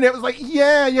the internet was like,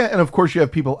 yeah. And of course you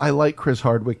have people, I like Chris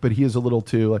Hardwick, but he is a little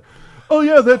too like, oh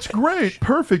yeah, that's great,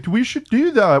 perfect, we should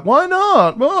do that, why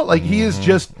not? Well, like he is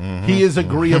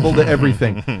agreeable to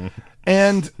everything.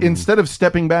 And instead of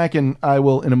stepping back, and I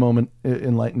will in a moment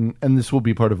enlighten, and this will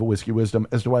be part of a Whiskey Wisdom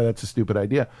as to why that's a stupid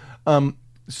idea.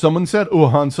 Someone said, oh,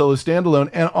 Han Solo standalone,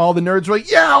 and all the nerds were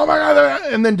like, yeah, oh my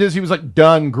God. And then Disney was like,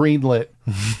 done, greenlit.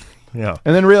 Yeah.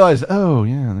 And then realized, oh,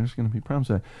 yeah, there's going to be problems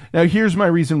with that. Now, here's my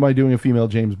reason why doing a female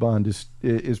James Bond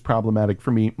is problematic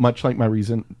for me, much like my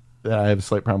reason that I have a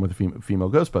slight problem with the female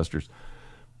Ghostbusters.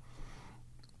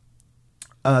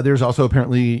 There's also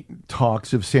apparently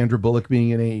talks of Sandra Bullock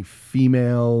being in a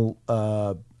female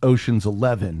Ocean's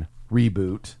 11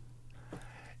 reboot.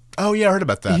 Oh, yeah, I heard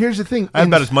about that. Here's the thing. I have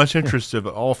about as much interest of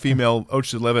all-female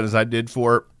Ocean's 11 as I did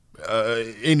for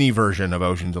any version of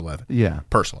Ocean's 11. Yeah.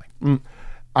 Personally.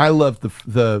 I love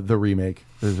the remake.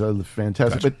 It's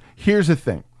fantastic. Gotcha. But here's the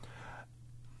thing.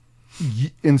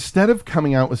 Instead of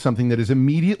coming out with something that is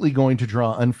immediately going to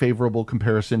draw unfavorable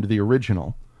comparison to the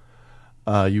original,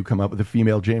 you come up with a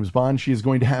female James Bond, she is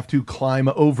going to have to climb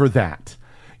over that.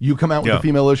 You come out with a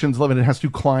female Ocean's 11, it has to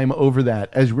climb over that.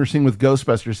 As we're seeing with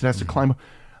Ghostbusters, it has to climb.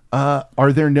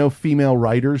 Are there no female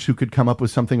writers who could come up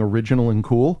with something original and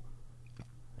cool?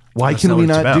 Why can we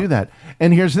not do that?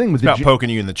 And here's the thing with about poking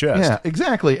you in the chest. Yeah,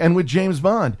 exactly. And with James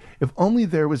Bond, if only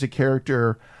there was a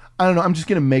character, I don't know, I'm just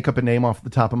going to make up a name off the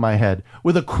top of my head,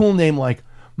 with a cool name like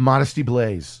Modesty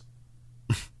Blaze,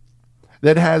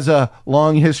 that has a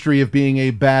long history of being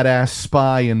a badass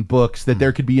spy in books that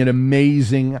there could be an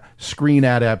amazing screen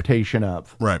adaptation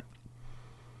of. Right.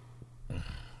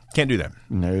 Can't do that.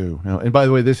 No. And by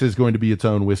the way, this is going to be its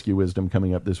own Whiskey Wisdom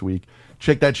coming up this week.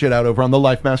 Check that shit out over on the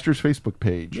Life Masters Facebook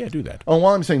page. Yeah, do that. Oh,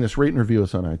 while I'm saying this, rate and review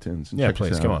us on iTunes. Yeah,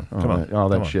 please. Come on. All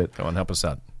that shit. Come on, help us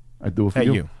out. I do it for Hey,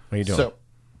 you. you. What are you doing? So,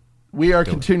 we are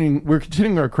continuing. We're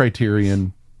continuing our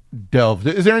Criterion delve.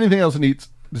 Is there anything else that needs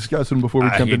discussing before we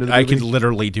jump into the I movie? could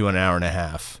literally do an hour and a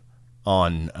half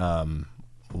on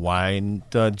why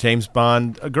isn't James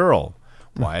Bond a girl?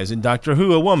 Why isn't Doctor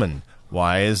Who a woman?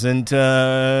 Why isn't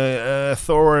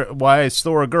Thor? Why is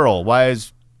Thor a girl? Why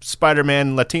is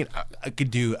Spider-Man Latino? I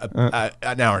could do an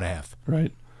hour and a half.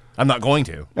 Right. I'm not going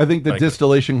to. I think the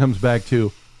distillation comes back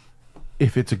to,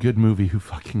 if it's a good movie, who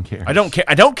fucking cares? I don't care.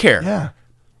 I don't care. Yeah.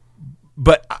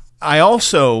 But I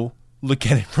also look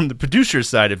at it from the producer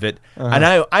side of it, and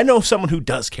I know someone who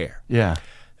does care. Yeah.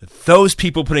 Those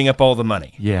people putting up all the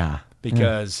money. Yeah.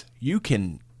 Because you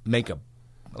can make a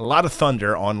lot of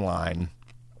thunder online,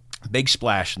 big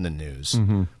splash in the news.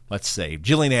 Mm-hmm. Let's say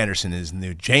Gillian Anderson is the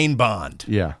new Jane Bond.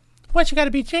 Yeah. Why you got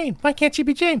to be Jane? Why can't she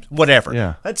be James? Whatever.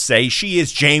 Yeah. Let's say she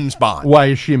is James Bond. Why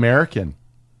is she American?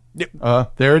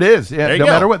 There it is. Yeah. There you No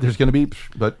go. matter what, there's going to be,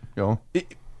 but go.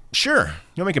 Sure,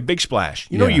 you'll make a big splash.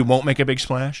 You know Yeah. you won't make a big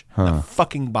splash? The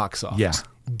fucking box office. Yeah.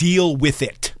 Deal with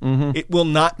it. It will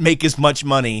not make as much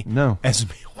money No. as...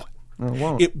 No, it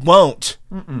won't. It won't.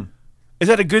 Is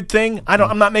that a good thing?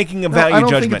 I'm not making a value I don't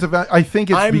judgment. think it's I think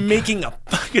it's I'm making a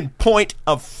fucking point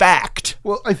of fact.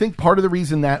 Well, I think part of the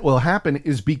reason that will happen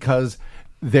is because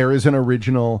there is an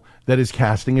original that is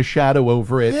casting a shadow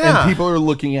over it, Yeah. and people are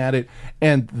looking at it.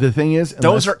 And the thing is,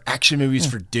 Those are action movies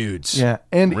for dudes. yeah,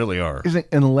 and really are.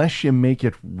 Unless you make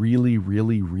it really,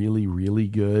 really, really, really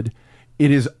good, it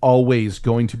is always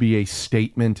going to be a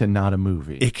statement and not a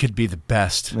movie. It could be the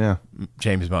best Yeah.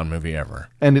 James Bond movie ever,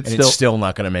 And it's still-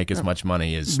 not going to make as much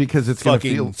money as Because it's gonna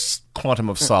fucking feel- Quantum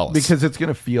of Solace. Because it's going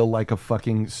to feel like a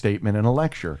fucking statement and a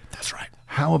lecture. That's right.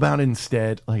 How about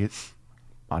instead, like, it's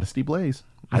Modesty Blaze?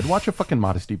 I'd watch a fucking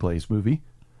Modesty Blaze movie.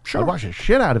 Sure. I'd watch the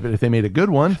shit out of it if they made a good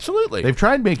one. Absolutely. They've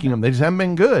tried making them. They just haven't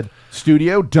been good.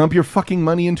 Studio, dump your fucking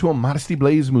money into a Modesty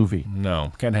Blaze movie.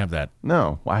 No, can't have that.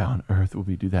 No. Why on earth would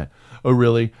we do that? Oh,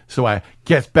 really? So I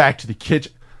get back to the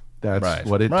kitchen. That's Right.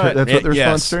 what it. Right. That's what the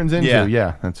response Yes. turns into. Yeah.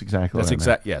 Yeah, that's exactly. That's what I meant.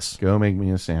 exact. Yes. Go make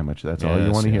me a sandwich. That's all you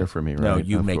Yes, want to hear yes. from me, right? No,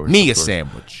 you Of make course, me a of course.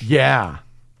 sandwich. Yeah.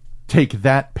 Take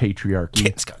that, patriarchy.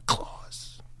 Kit's got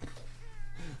claws.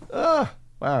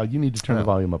 Wow, you need to turn the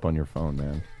volume up on your phone,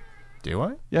 man. Do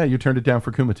I? Yeah, you turned it down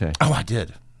for Kumite. Oh, I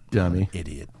did. Dummy.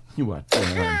 Idiot. You what?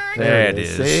 There it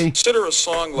is. See? Consider a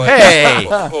song like Hey!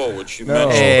 Apropos, which you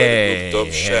mentioned Hey, at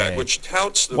Dove Shack, hey. which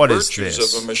touts the What is virtues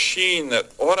this? of a machine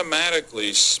that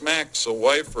automatically smacks a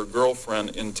wife or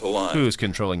girlfriend into line. Who's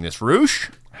controlling this? Roosh?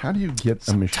 How do you get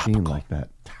a machine like that?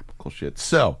 Topical shit.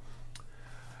 So,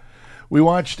 we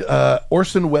watched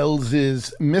Orson Welles'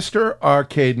 Mr.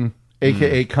 Arkadin,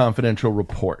 a.k.a. Confidential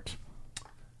Report.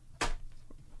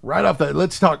 Right off the...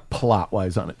 Let's talk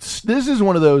plot-wise on it. This is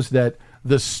one of those that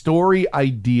the story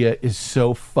idea is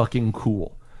so fucking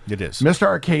cool. It is. Mr.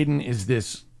 Arkadin is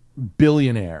this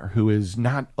billionaire who is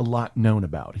not a lot known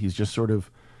about. He's just sort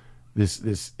of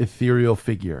this ethereal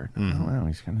figure. Oh, wow,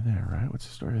 he's kind of there, right? What's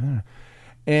the story there?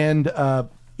 And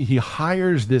he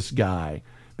hires this guy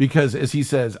because, as he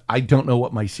says, I don't know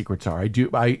what my secrets are. In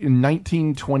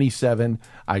 1927,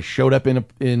 I showed up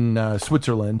in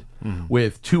Switzerland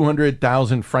with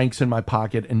 200,000 francs in my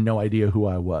pocket and no idea who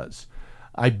I was.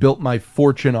 I built my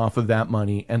fortune off of that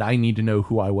money, and I need to know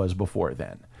who I was before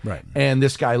then. Right. And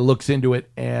this guy looks into it,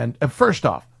 and first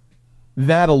off,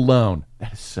 that alone,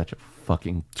 that is such a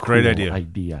fucking great cool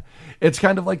idea. It's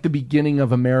kind of like the beginning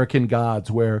of American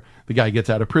Gods, where the guy gets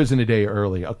out of prison a day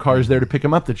early. A car's there to pick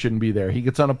him up that shouldn't be there. He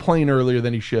gets on a plane earlier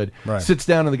than he should. Right. Sits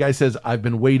down, and the guy says, "I've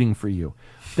been waiting for you."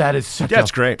 That is such a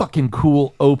great. fucking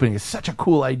cool opening. It's such a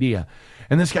cool idea.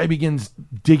 And this guy begins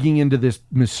digging into this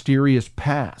mysterious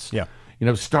past. Yeah. You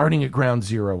know, starting at ground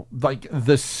zero, like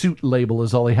the suit label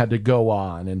is all he had to go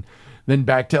on, and then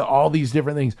back to all these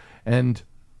different things. And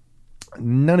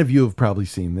none of you have probably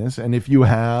seen this, and if you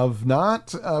have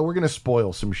not, we're going to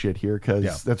spoil some shit here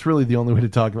because that's really the only way to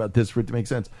talk about this for it to make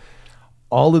sense.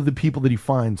 All of the people that he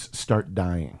finds start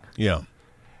dying. Yeah.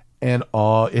 And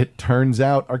it turns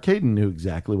out Arkadin knew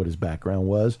exactly what his background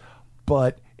was,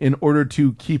 but in order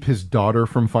to keep his daughter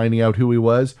from finding out who he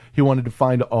was, he wanted to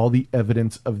find all the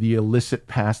evidence of the illicit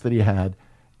past that he had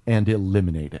and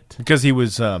eliminate it. Because he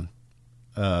was... the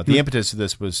impetus of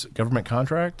this was government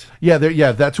contract? Yeah,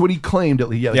 that's what he claimed.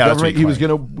 The Yeah, government, he was claimed.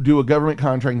 going to do a government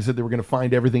contract and said they were going to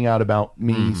find everything out about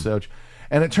me. Such,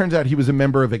 and it turns out he was a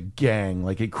member of a gang,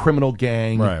 like a criminal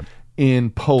gang Right.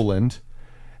 in Poland,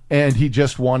 and he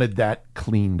just wanted that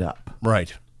cleaned up.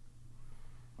 Right.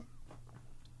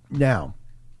 Now,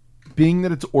 being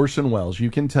that it's Orson Welles, you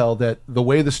can tell that the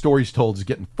way the story's told is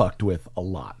getting fucked with a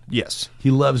lot. Yes. He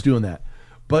loves doing that.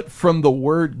 But from the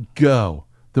word go,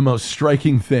 the most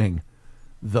striking thing,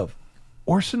 the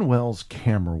Orson Welles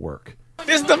camera work.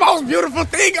 This is the most beautiful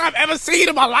thing I've ever seen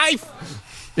in my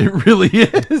life. It really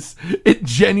is. It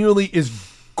genuinely is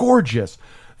gorgeous.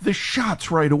 The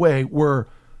shots right away were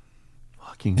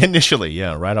fucking... Initially,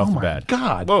 yeah, right off Oh the my bat.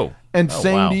 God. Whoa. And Oh,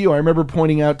 saying wow. to you, I remember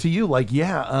pointing out to you, like,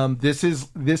 this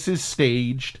is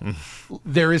staged.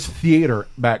 There is theater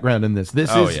background in this.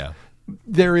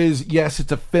 There is, yes,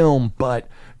 it's a film, but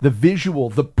the visual,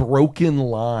 the broken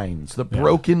lines, the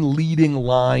broken leading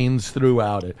lines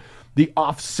throughout it, the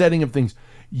offsetting of things.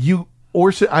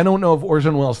 I don't know if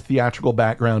Orson Welles' theatrical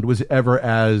background was ever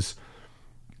as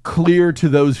clear to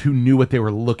those who knew what they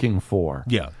were looking for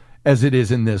as it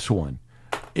is in this one.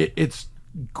 It's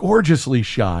gorgeously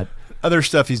shot. Other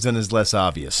stuff he's done is less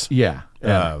obvious. Yeah.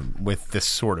 With this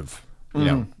sort of,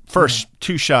 first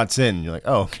two shots in, you're like,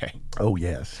 oh, okay. Oh,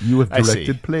 yes. You have I see.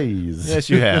 directed plays. Yes,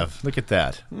 you have. Look at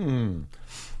that. And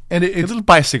A little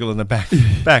bicycle in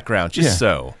the background, just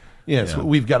so. Yes,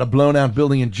 we've got a blown out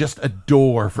building and just a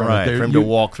door from it. For him to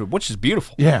walk through, which is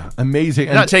beautiful. Yeah, amazing.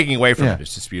 Not taking away from it,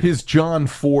 it's just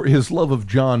beautiful. His love of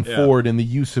John Ford and the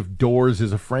use of doors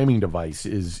as a framing device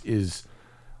is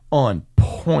on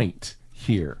point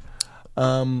here.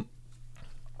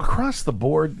 Across the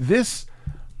board, this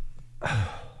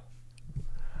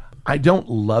I don't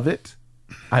love it.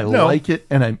 I like it,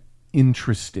 and I'm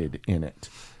interested in it.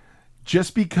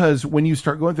 Just because when you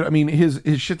start going through, I mean, his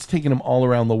shit's taking him all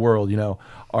around the world,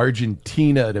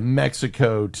 Argentina to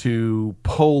Mexico to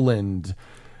Poland,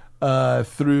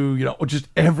 through, just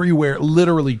everywhere,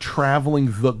 literally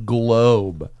traveling the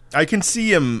globe. I can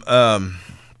see him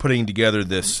putting together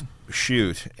this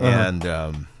shoot and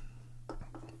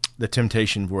the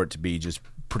temptation for it to be just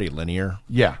pretty linear.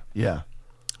 Yeah.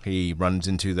 He runs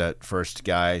into that first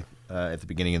guy at the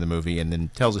beginning of the movie and then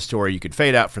tells a story. You could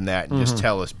fade out from that and just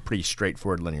tell a pretty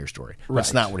straightforward linear story.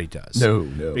 That's not what he does.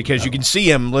 No. Because you can see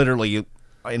him literally,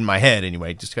 in my head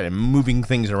anyway, just kind of moving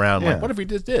things around. Yeah. Like, what if he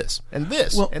did this and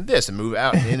this and this and move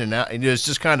out and in and out? And it's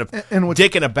just kind of and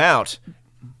dicking about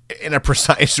in a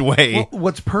precise way. Well,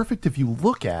 what's perfect if you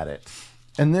look at it,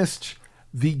 and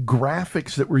the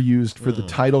graphics that were used for the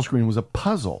title screen was a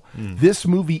puzzle. This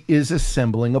movie is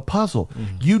assembling a puzzle.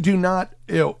 You do not,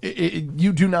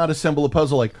 you do not assemble a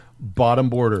puzzle like bottom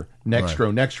border, next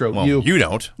row. Well, you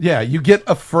don't. Yeah, you get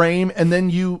a frame, and then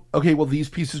these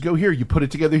pieces go here. You put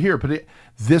it together here.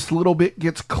 This little bit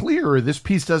gets clearer. This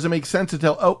piece doesn't make sense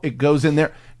until it goes in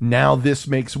there. Now this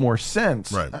makes more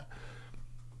sense. Right.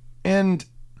 And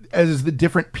as the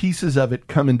different pieces of it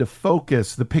come into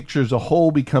focus, the picture as a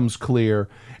whole becomes clear.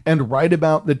 And right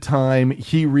about the time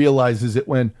he realizes it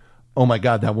when, oh my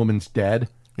God, that woman's dead.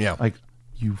 Yeah. Like,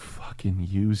 you fucking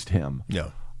used him.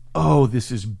 Yeah. Oh,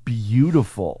 this is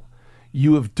beautiful.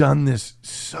 You have done this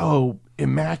so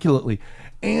immaculately.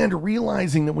 And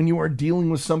realizing that when you are dealing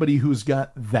with somebody who's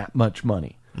got that much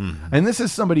money, and this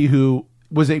is somebody who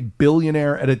was a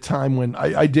billionaire at a time when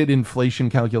I did inflation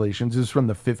calculations. This is from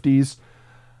the 50s.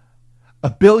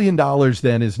 $1 billion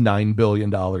then is $9 billion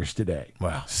today.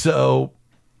 Wow. So,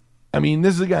 I mean,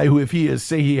 this is a guy who, if he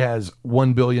has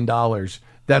 $1 billion,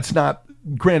 that's not,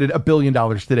 granted, $1 billion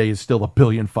today is still $1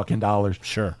 billion fucking dollars.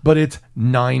 Sure. But it's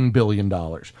 $9 billion.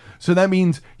 So that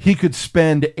means he could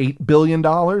spend $8 billion,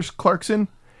 Clarkson,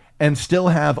 and still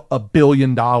have $1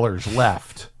 billion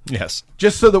left. Yes.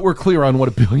 Just so that we're clear on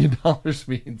what $1 billion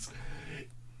means.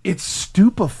 It's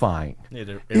stupefying.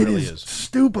 It really is.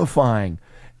 Stupefying.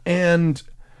 And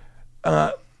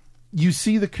you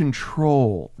see the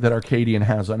control that Arkadin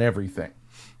has on everything.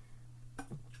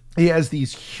 He has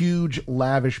these huge,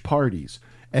 lavish parties.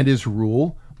 And his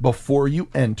rule, before you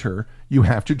enter, you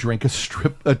have to drink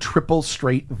a triple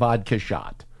straight vodka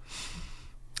shot.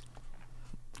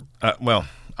 Well,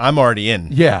 I'm already in.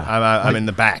 Yeah. I'm in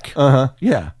the back.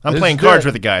 Yeah. I'm playing cards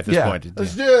with the guy at this point.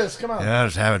 Let's do this. Come on. Yeah,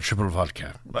 just have a triple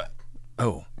vodka.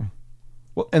 Oh.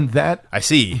 Well, and that... I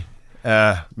see.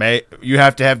 You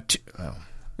have to have two. Oh.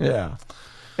 Yeah.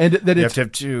 And that you have to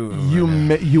have two.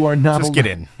 You are not... Just get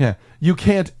in. Yeah. You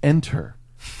can't enter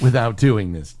without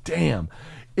doing this. Damn.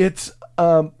 It's...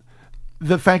 the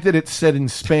fact that it's set in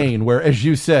Spain, where, as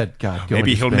you said, God,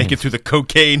 maybe he'll make it through the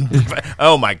cocaine.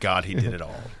 Oh my God, he did it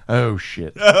all. Oh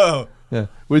shit. Oh. Yeah.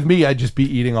 With me, I'd just be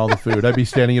eating all the food. I'd be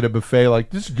standing at a buffet like,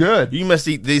 this is good. You must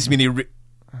eat these many.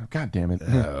 God damn it.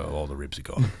 All the ribs are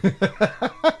gone.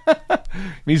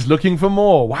 He's looking for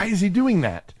more. Why is he doing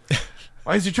that?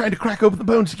 Why is he trying to crack open the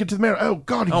bones to get to the marrow? Oh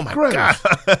God, he's gross. God.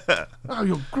 Oh,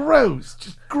 you're gross.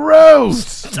 Just gross.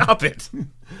 Stop it.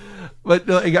 But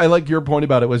I like your point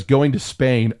about it was going to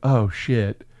Spain. Oh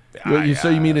shit! So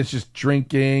you mean it's just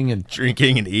drinking and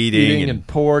eating and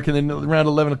pork, and then around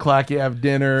 11 o'clock you have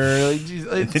dinner. Like, geez,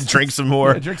 then drink some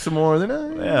more. Yeah, drink some more. Then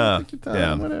take your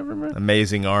time, whatever, man.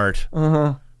 Amazing art.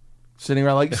 Sitting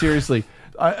around like seriously.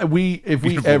 If we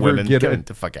Beautiful ever women, get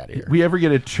the fuck out of here. We ever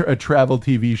get a travel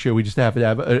TV show, we just have to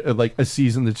have a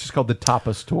season that's just called the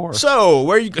Tapas Tour. So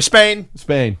where you Spain?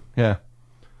 Spain, yeah.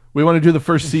 We want to do the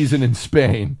first season in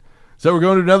Spain. So we're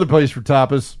going to another place for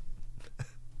tapas.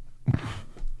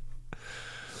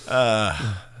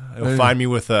 You'll find me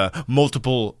with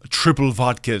multiple triple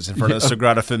vodkas in front of the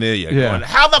Sagrada Familia. Yeah. Going,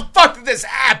 how the fuck did this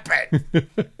happen?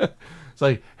 It's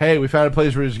like, hey, we found a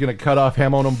place where he's going to cut off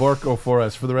jamón and porco for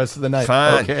us for the rest of the night.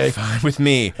 Fine, okay. fine with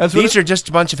me. These are just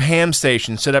a bunch of ham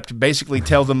stations set up to basically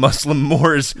tell the Muslim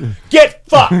Moors, get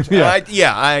fucked.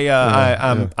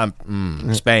 I'm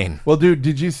Spain. Well, dude,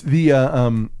 did you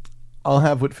the I'll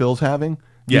have what Phil's having?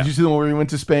 Did you see the one where he went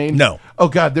to Spain? No. Oh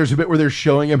God, there's a bit where they're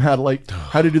showing him how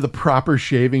to do the proper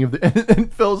shaving of the.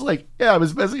 And Phil's like, "Yeah, I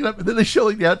was messing it up." And then they show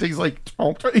like the outtakes, like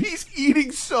he's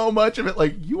eating so much of it.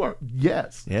 Like you are,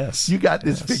 yes, you got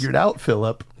this figured out,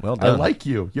 Philip. Well done. I like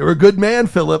you. You're a good man,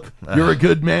 Philip. You're a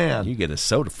good man. You get a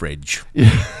soda fridge.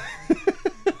 Yeah.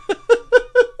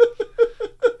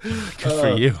 Good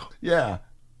for you. Yeah.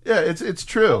 Yeah, it's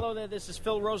true. Hello there, this is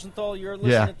Phil Rosenthal. You're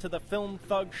listening to the Film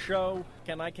Thug Show.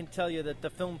 And I can tell you that the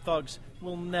Film Thugs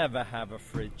will never have a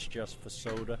fridge just for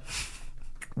soda.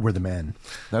 We're the men.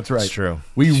 That's right. It's true.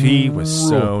 He was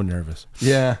so nervous.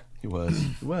 Yeah, he was.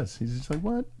 He was. He's just like,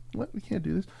 what? We can't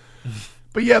do this.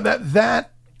 But yeah, the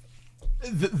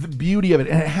beauty of it,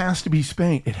 and it has to be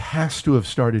Spain. It has to have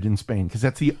started in Spain because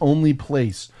that's the only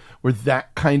place where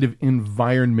that kind of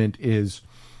environment is.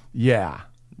 Yeah.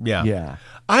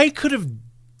 I could have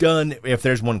done, if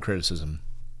there's one criticism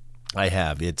I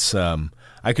have, it's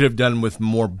I could have done with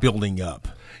more building up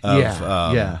of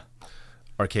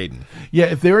Arkadin. Yeah,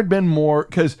 if there had been more,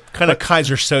 because kind of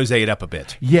Kaiser Soze it up a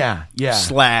bit. Yeah.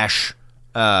 Slash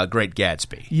Great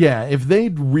Gatsby. Yeah, if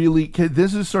they'd really, 'cause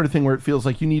this is the sort of thing where it feels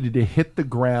like you needed to hit the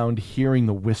ground hearing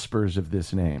the whispers of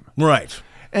this name. Right.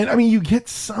 And I mean, you get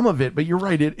some of it, but you're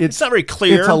right. It's not very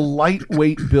clear. It's a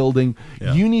lightweight building.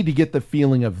 Yeah. You need to get the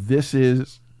feeling of this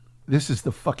is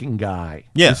the fucking guy.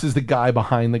 Yeah. This is the guy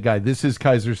behind the guy. This is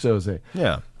Kaiser Soze.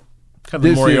 Yeah. Kind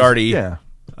of the Moriarty is,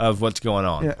 of what's going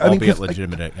on. Yeah. Albeit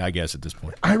legitimate, I guess, at this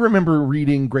point. I remember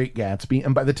reading Great Gatsby,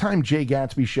 and by the time Jay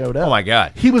Gatsby showed up, oh my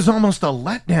God, he was almost a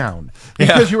letdown.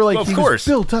 Because you were like, well, he was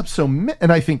built up so...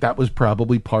 And I think that was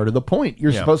probably part of the point.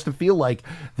 You're supposed to feel like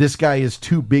this guy is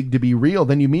too big to be real.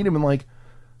 Then you meet him and like,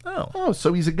 oh,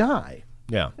 so he's a guy.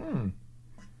 Yeah. And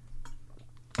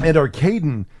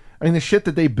Arkadin, I mean, the shit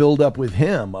that they build up with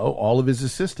him, all of his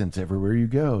assistants, everywhere you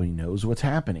go, he knows what's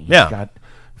happening. He's got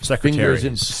fingers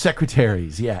and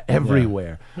secretaries,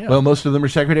 everywhere. Yeah. Well, most of them are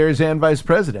secretaries and vice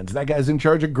presidents. That guy's in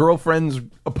charge of girlfriend's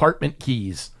apartment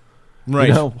keys. Right.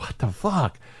 You know, what the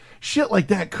fuck? Shit like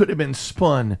that could have been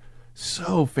spun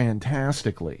so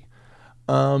fantastically.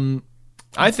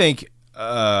 I think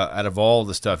out of all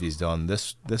the stuff he's done,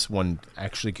 this one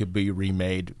actually could be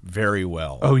remade very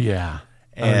well. Oh, yeah.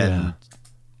 And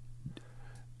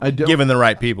given the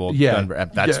right people,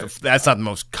 that's not the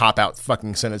most cop-out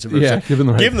fucking sentence I've ever said. Given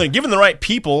the right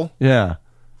people,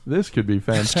 this could be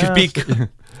fantastic.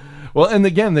 Well, and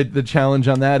again, the challenge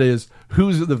on that is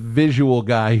who's the visual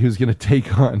guy who's going to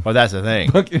take on? Well, that's the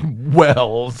thing. Fucking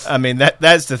Wells. I mean,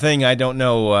 that's the thing. I don't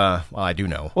know. Well, I do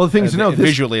know. Well, the thing is,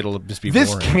 visually, it'll just be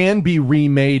this boring. can be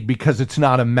remade because it's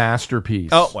not a masterpiece.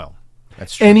 Oh well,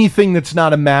 that's true. Anything that's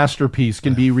not a masterpiece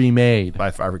can be remade. I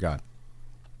forgot.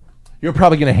 You're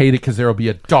probably going to hate it because there will be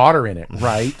a daughter in it,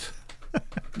 right?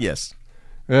 Yes.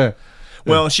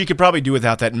 Well, she could probably do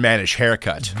without that mannish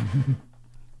haircut.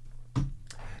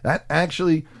 That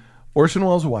actually, Orson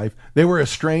Welles' wife, they were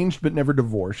estranged but never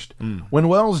divorced. When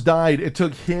Welles died, it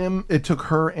took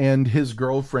her and his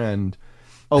girlfriend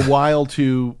a while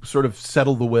to sort of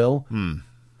settle the will.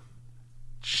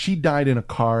 She died in a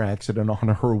car accident on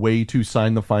her way to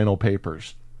sign the final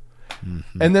papers.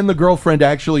 And then the girlfriend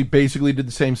actually basically did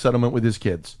the same settlement with his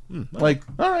kids. Like,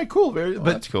 all right, cool. But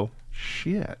that's cool.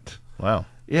 Shit. Wow.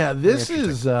 Yeah, this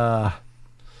is...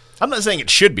 I'm not saying it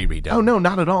should be redone. Oh, no,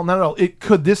 not at all. Not at all. It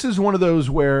could. This is one of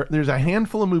those where there's a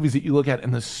handful of movies that you look at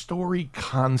and the story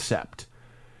concept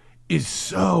is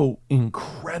so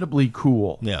incredibly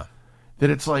cool. Yeah.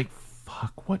 That it's like,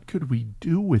 fuck, what could we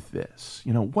do with this?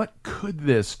 You know, what could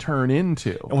this turn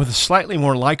into? And with a slightly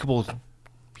more likable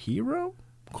hero?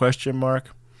 Question mark.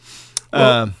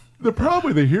 Well, the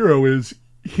problem with the hero is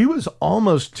he was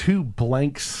almost too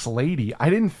blank slatey. I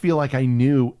didn't feel like I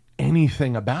knew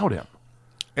anything about him.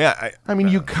 Yeah, I mean,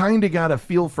 you kind of got a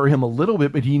feel for him a little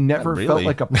bit, but he never felt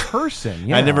like a person.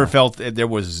 Yeah. I never felt there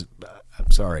was.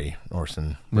 I'm sorry,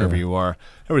 Orson, wherever you are.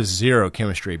 There was zero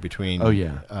chemistry between.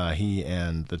 He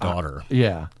and the daughter.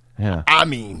 Yeah. I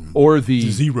mean, or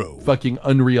the zero fucking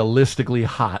unrealistically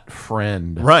hot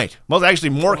friend. Right. Well, there's actually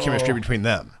more chemistry between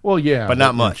them. Well, yeah, but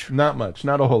not much. Not much.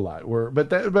 Not a whole lot. But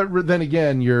then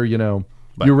again, you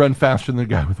run faster than the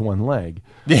guy with one leg.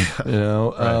 Yeah. You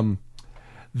know. Right.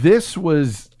 This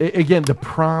was, again, the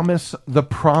promise of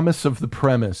the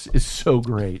premise is so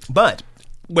great. But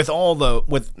with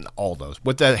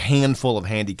the handful of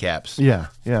handicaps. Yeah.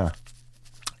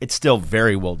 It's still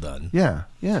very well done. Yeah,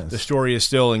 yes. The story is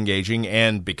still engaging,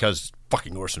 and because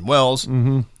fucking Orson Welles,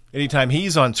 anytime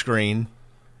he's on screen,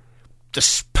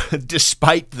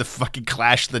 despite the fucking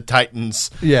Clash of the Titans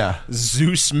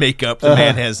Zeus makeup the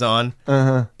man has on,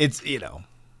 it's,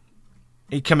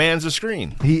 He commands the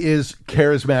screen. He is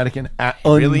charismatic and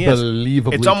Really is.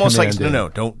 unbelievably It's almost commanding.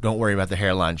 like don't worry about the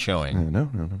hairline showing. No,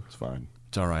 it's fine.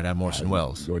 It's all right. I'm Orson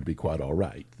Welles. It's going to be quite all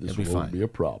right. This It'll be won't fine. be a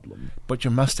problem. But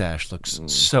your mustache looks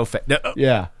so fat. No,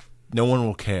 Yeah. no one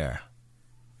will care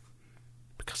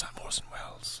because I'm Orson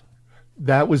Welles.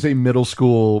 That was a middle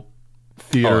school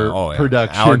theater Yeah.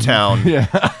 production. Our town. Yeah.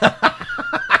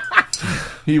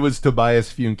 He was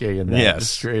Tobias Funke in that. Yes.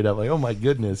 Straight up, like, oh my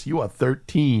goodness, you are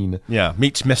 13. Yeah,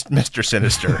 meets Mr.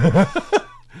 Sinister.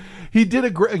 He did a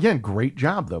great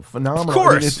job though. Phenomenal. Of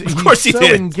course. He's He so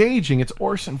did. engaging. It's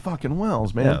Orson fucking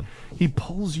Welles, man. Yeah. He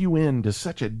pulls you in to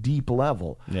such a deep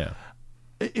level. Yeah.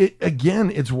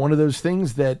 It's one of those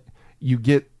things that you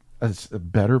get a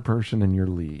better person in your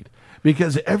lead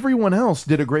because everyone else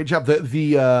did a great job.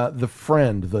 The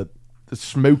friend, the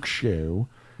smoke show,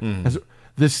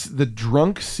 has the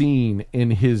drunk scene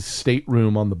in his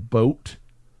stateroom on the boat.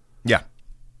 Yeah.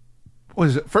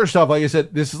 Was first off, like I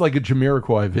said, this is like a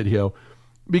Jamiroquai video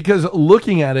because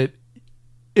looking at it,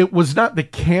 it was not the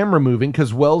camera moving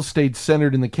because Wells stayed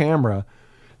centered in the camera.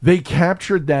 They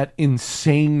captured that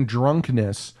insane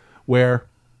drunkenness where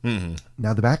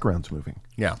now the background's moving.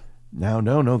 Yeah. Now,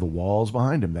 no, the walls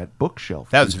behind him, that bookshelf.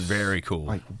 That was very cool.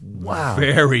 Like, wow.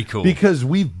 Very cool. Because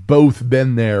we've both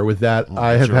been there with that.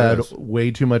 I have sure had is.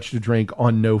 way too much to drink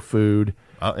on no food.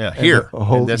 Here, a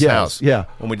whole- in this yes, house. yeah.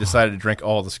 When we decided to drink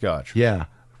all the scotch. Yeah.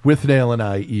 With Nail and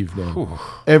I evening.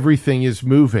 Everything is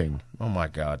moving. Oh, my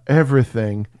God.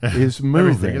 Everything is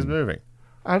moving. Everything is moving.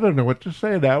 I don't know what to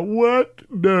say now. What?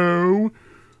 No,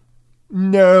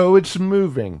 it's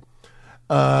moving.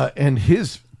 And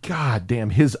his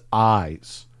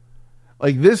eyes.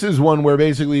 Like, this is one where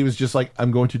basically he was just like,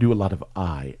 I'm going to do a lot of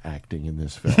eye acting in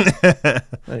this film.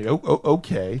 Like,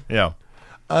 okay. Yeah.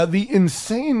 The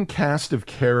insane cast of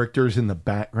characters in the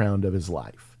background of his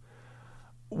life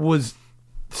was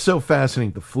so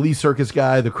fascinating. The flea circus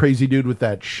guy, the crazy dude with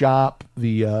that shop,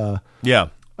 Yeah.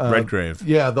 Redgrave.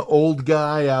 yeah, the old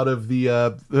guy out of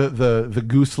the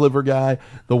goose liver guy,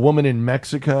 the woman in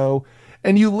Mexico.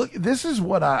 And you look, this is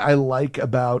what I like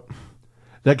about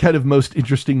that kind of most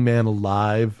interesting man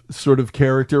alive sort of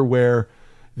character where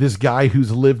this guy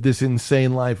who's lived this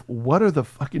insane life, what are the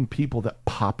fucking people that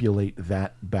populate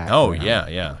that background? Oh,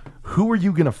 yeah. Who are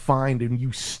you going to find and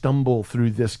you stumble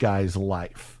through this guy's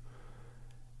life?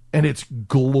 And it's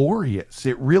glorious.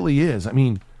 It really is. I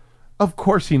mean, of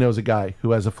course he knows a guy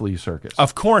who has a flea circus.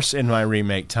 Of course, in my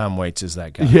remake, Tom Waits is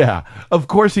that guy. Yeah. Of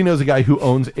course he knows a guy who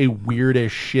owns a weird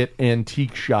as shit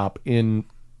antique shop in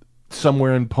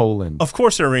somewhere in Poland. Of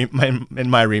course, in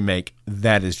my remake,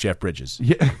 that is Jeff Bridges.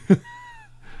 Yeah.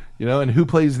 You know, and who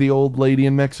plays the old lady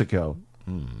in Mexico?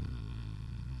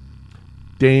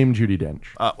 Dame Judi Dench.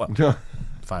 Well,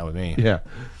 fine with me. Yeah.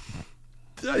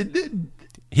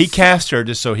 He cast her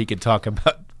just so he could talk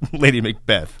about Lady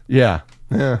Macbeth. Yeah.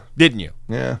 Didn't you?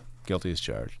 Yeah. Guilty as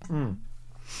charged.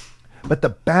 But the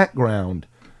background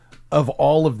of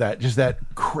all of that, just that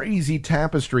crazy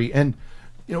tapestry, and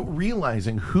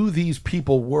realizing who these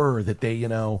people were, that they,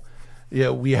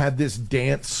 we had this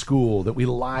dance school that we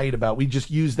lied about. We just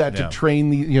used that to train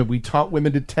we taught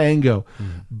women to tango,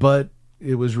 but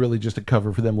it was really just a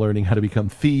cover for them learning how to become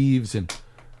thieves. And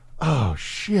oh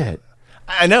shit.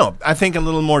 I know. I think a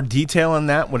little more detail on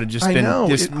that would have just been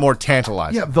more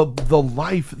tantalizing. Yeah, the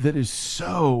life that is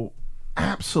so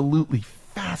absolutely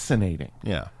fascinating.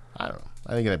 Yeah, I don't know.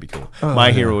 I think that'd be cool.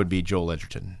 My hero would be Joel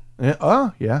Edgerton.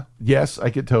 Yeah. Yes, I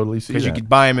could totally see that. Because you could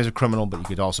buy him as a criminal, but you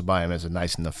could also buy him as a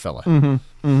nice enough fella.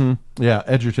 Yeah,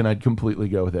 Edgerton, I'd completely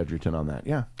go with Edgerton on that.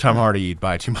 Yeah. Tom Hardy, you'd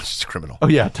buy too much as a criminal. Oh,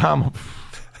 yeah, Tom.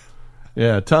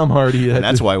 Yeah, Tom Hardy. And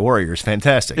that's why Warrior's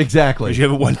fantastic. Exactly. Because you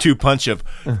have a 1-2 punch of,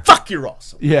 fuck, you're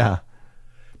awesome. Yeah.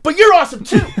 But you're awesome,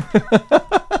 too.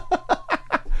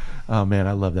 Oh, man,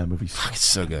 I love that movie so It's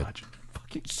so good. much.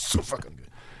 So fucking good.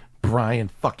 Brian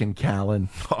fucking Callen.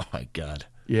 Oh, my God.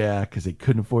 Yeah, because they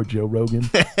couldn't afford Joe Rogan.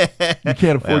 You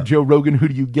can't afford Joe Rogan. Who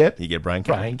do you get? You get Brian Callen.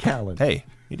 Brian Callen. Hey,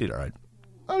 he did all right.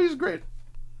 Oh, he's great.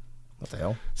 What the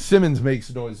hell? Simmons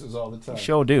makes noises all the time.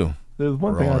 Sure do. There's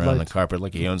one thing Rolling I'd around like the carpet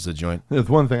like he owns the joint. There's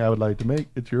one thing I would like to make.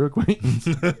 It's your acquaintance.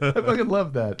 I fucking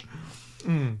love that.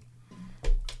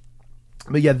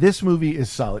 But yeah, this movie is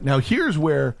solid. Now, here's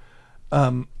where,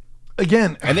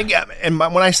 again, I think, and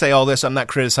when I say all this, I'm not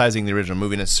criticizing the original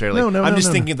movie necessarily. No, I'm just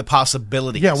no. thinking of the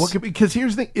possibilities. yeah, because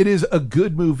here's the thing. It is a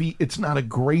good movie. It's not a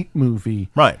great movie.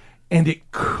 Right. And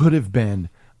it could have been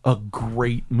a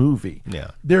great movie.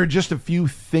 Yeah. There are just a few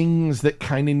things that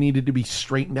kind of needed to be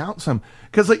straightened out some.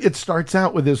 Because it starts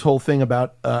out with this whole thing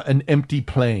about an empty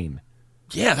plane.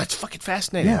 Yeah, that's fucking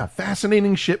fascinating. Yeah,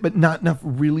 fascinating shit, but not enough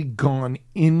really gone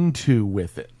into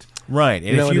with it. Right.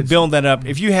 And if you build that up,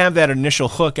 if you have that initial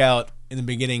hook out in the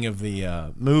beginning of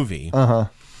the movie,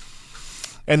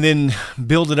 and then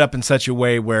build it up in such a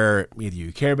way where either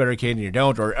you care about Arkadin or you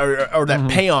don't, or that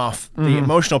payoff, the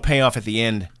emotional payoff at the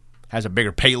end has a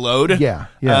bigger payload. Yeah.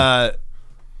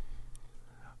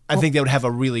 I think that would have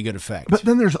a really good effect. But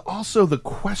then there's also the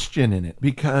question in it,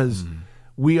 because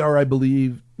we are, I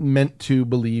believe, meant to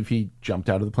believe he jumped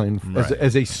out of the plane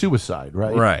as a suicide,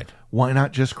 right? Right. Why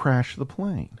not just crash the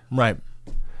plane? Right.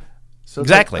 So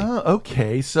exactly. Like,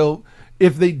 okay, so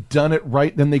if they'd done it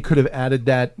right, then they could have added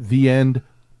that the end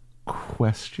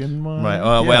question mark. Right.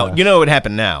 Well, you know what would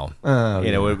happen now.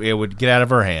 It would get out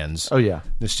of our hands. Oh yeah.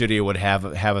 The studio would have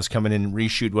us come in and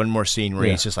reshoot one more scene where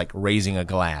he's just like raising a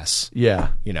glass. Yeah.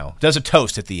 Does a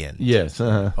toast at the end. Yes.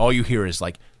 All you hear is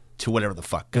like to whatever the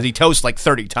fuck, because he toasts like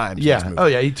 30 times. Yeah. In this movie. Oh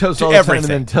yeah. He toasts to all the everything.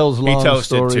 time and then tells long he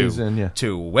toasted stories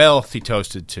to wealth. He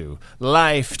toasted to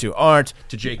life, to art,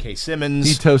 to J.K. Simmons.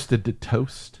 He toasted to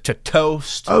toast. To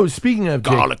toast. Oh, speaking of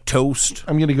garlic toast.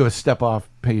 I'm going to go a step off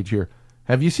page here.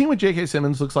 Have you seen what J.K.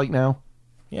 Simmons looks like now?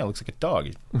 Yeah, it looks like a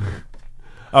dog.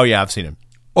 Oh, yeah, I've seen him.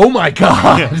 Oh, my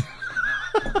God.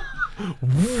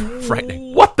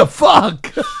 Frightening. What the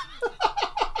fuck?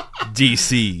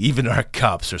 DC, even our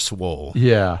cops are swole.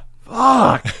 Yeah.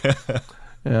 Fuck.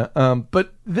 Yeah.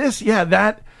 But this,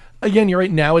 that, again, you're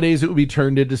right. Nowadays, it would be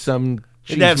turned into some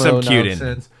It'd have some cute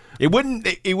nonsense. It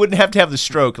wouldn't have to have the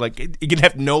stroke. Like, you could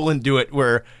have Nolan do it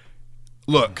where...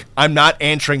 Look, I'm not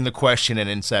answering the question in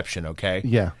Inception, okay?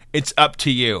 Yeah. It's up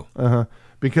to you.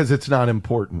 Because it's not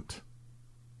important.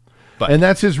 But and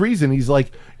that's his reason. He's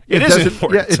like, it is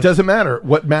important. Yeah, it doesn't matter.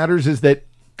 What matters is that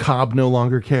Cobb no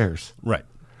longer cares. Right.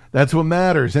 That's what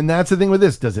matters. And that's the thing with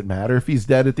this. Does it matter if he's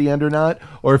dead at the end or not?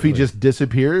 Or if he just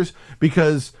disappears?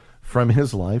 Because from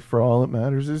his life, for all it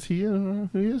matters is he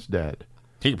is dead.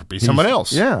 He could be someone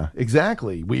else. Yeah,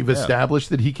 exactly. We've established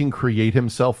that he can create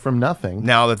himself from nothing.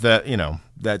 Now that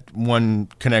that one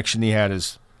connection he had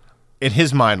is, in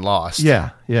his mind, lost.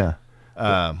 Yeah.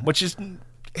 Which is,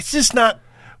 it's just not.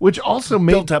 Which also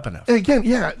built up enough. Again,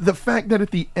 the fact that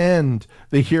at the end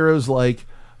the hero's like,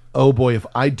 oh boy, if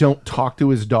I don't talk to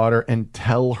his daughter and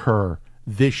tell her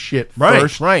this shit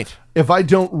first, right. If I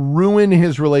don't ruin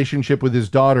his relationship with his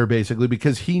daughter, basically,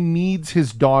 because he needs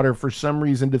his daughter for some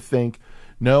reason to think,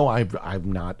 no,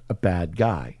 I'm not a bad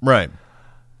guy. Right.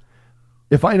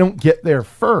 If I don't get there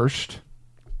first,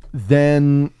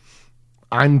 then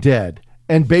I'm dead.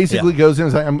 And basically goes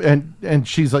in and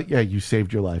she's like, yeah, you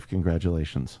saved your life.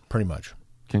 Congratulations. Pretty much.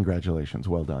 Congratulations.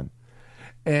 Well done.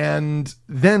 And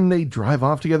then they drive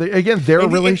off together. Again, their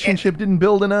relationship didn't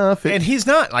build enough. And he's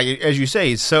not, like, as you say,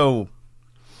 he's so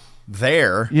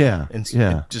there. Yeah. And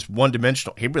just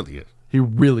one-dimensional. He really is. He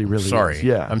really sorry. is.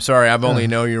 Yeah. I'm sorry. I've only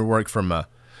known your work from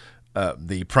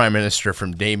the Prime Minister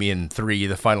from Damien 3,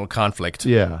 The Final Conflict.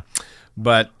 Yeah.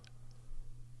 But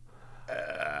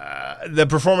the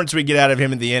performance we get out of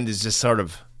him at the end is just sort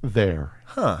of... There.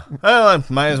 Well, I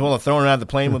might as well have thrown it out of the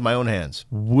plane with my own hands.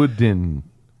 Wooden.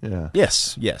 Yeah.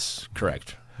 Yes.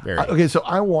 Correct. Very. Okay, so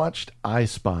I watched I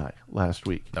Spy last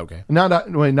week. Okay. Not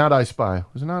I Spy.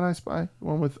 Was it not I Spy? The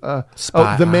one with...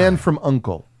 Spy. The Man from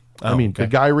U.N.C.L.E. The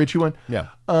Guy Ritchie one. Yeah.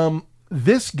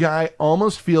 This guy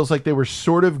almost feels like they were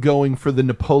sort of going for the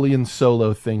Napoleon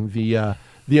Solo thing, the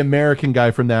American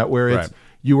guy from that, where it's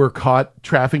you were caught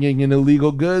trafficking in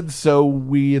illegal goods, so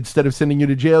we, instead of sending you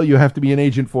to jail, you have to be an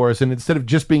agent for us, and instead of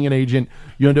just being an agent,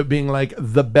 you end up being like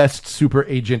the best super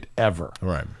agent ever.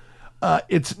 Right.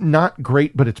 It's not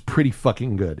great, but it's pretty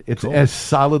fucking good. It's a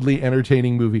solidly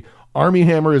entertaining movie. Armie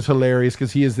Hammer is hilarious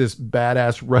because he is this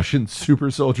badass Russian super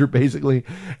soldier, basically.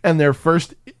 And their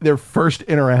first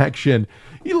interaction,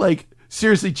 he like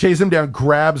seriously chases him down,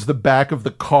 grabs the back of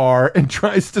the car, and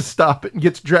tries to stop it, and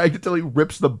gets dragged until he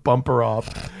rips the bumper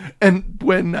off. And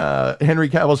when Henry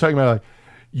Cavill's talking about, like,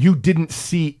 you didn't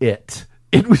see it.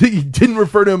 He didn't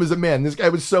refer to him as a man. This guy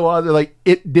was so odd. They're like,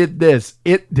 it did this,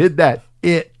 it did that,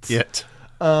 it.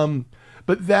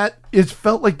 But that is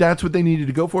felt like that's what they needed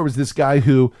to go for, was this guy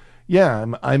who,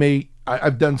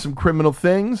 I've done some criminal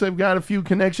things. I've got a few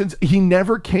connections. He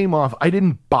never came off. I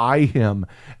didn't buy him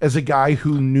as a guy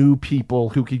who knew people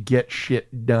who could get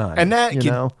shit done. And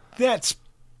that's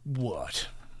what?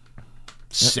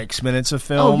 6 minutes of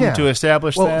film to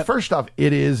establish that? Well, first off,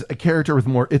 it is a character with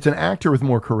more, it's an actor with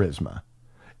more charisma.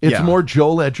 It's more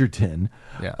Joel Edgerton.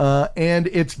 Yeah. And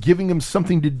it's giving him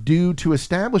something to do to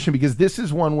establish him, because this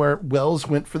is one where Wells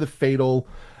went for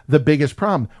the biggest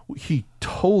problem. He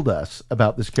told us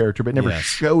about this character, but never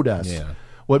showed us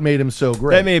what made him so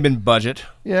great. That may have been budget.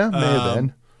 Yeah, may have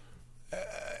been.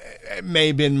 It may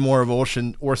have been more of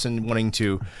Orson wanting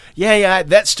to,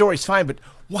 that story's fine, but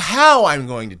how I'm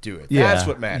going to do it. Yeah, That's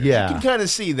what matters. yeah. You can kind of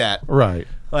see that. Right.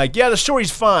 Like, yeah, the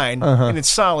story's fine, and it's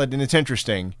solid, and it's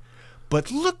interesting,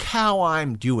 but look how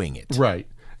I'm doing it. Right.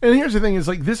 And here's the thing is,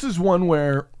 like, this is one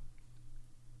where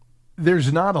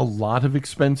there's not a lot of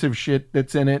expensive shit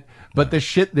that's in it, but the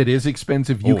shit that is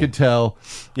expensive, you could tell,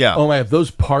 Yeah. oh my God,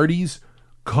 those parties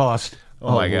cost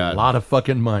a lot of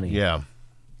fucking money. Yeah.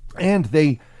 And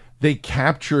they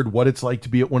captured what it's like to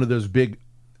be at one of those big...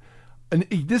 And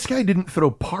this guy didn't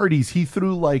throw parties. He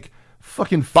threw, like,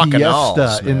 fucking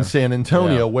fiesta in San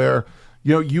Antonio, where,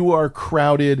 you know, you are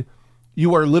crowded...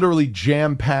 You are literally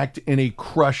jam-packed in a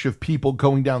crush of people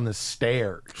going down the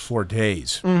stairs. For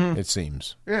days, it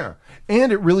seems. Yeah.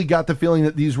 And it really got the feeling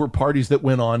that these were parties that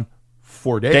went on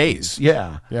for days.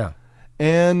 Yeah. Yeah.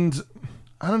 And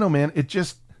I don't know, man. It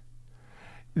just...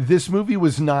 This movie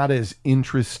was not as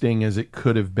interesting as it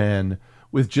could have been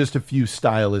with just a few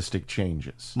stylistic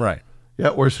changes. Right. Yeah,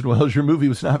 Orson Welles, your movie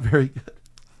was not very good.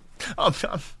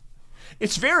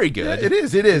 It's very good. Yeah, it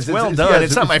is. It is. It's well done. Yeah,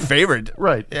 it's not my favorite.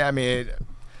 Right. Yeah, I mean,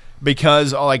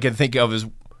 because all I can think of is,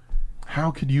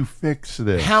 how could you fix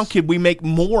this? how could we make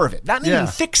more of it? Not even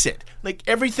fix it. Like,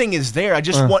 everything is there. I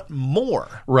just want more.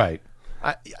 Right.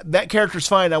 That character's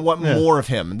fine. I want more of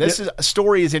him. This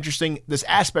story is interesting. This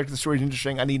aspect of the story is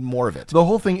interesting. I need more of it. The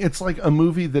whole thing, it's like a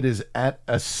movie that is at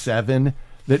a 7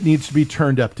 that needs to be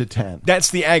turned up to 10.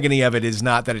 That's the agony of it, is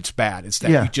not that it's bad. It's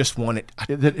that you just want it.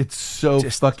 That it's so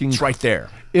fucking... It's right there.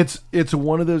 It's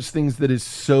one of those things that is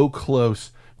so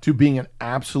close to being an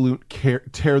absolute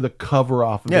tear the cover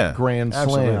off of a grand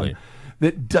slam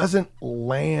that doesn't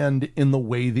land in the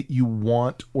way that you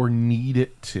want or need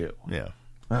it to. Yeah.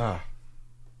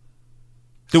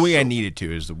 The way I need it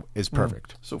to is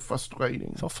perfect. So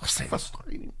frustrating. So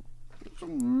frustrating. So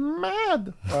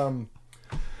mad.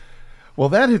 Well,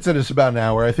 that hits at us about an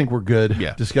hour. I think we're good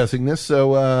discussing this.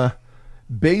 So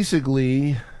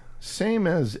basically, same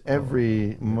as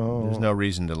every... There's no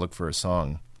reason to look for a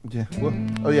song. Yeah. Well,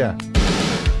 oh, yeah.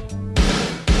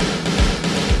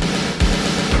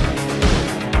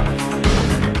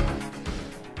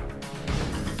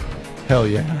 Hell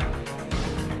yeah.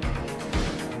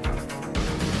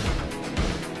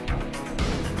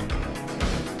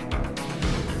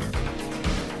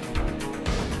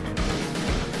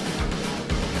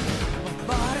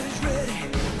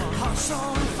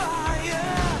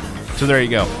 So there you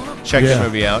go. Check the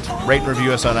movie out. Rate and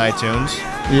review us on iTunes.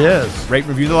 Yes. Rate and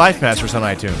review The Life Masters on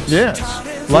iTunes. Yes.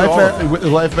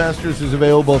 Life Masters is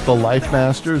available at the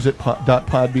Lifemasters at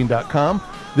 .podbean.com.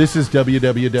 This is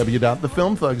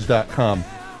www.thefilmthugs.com.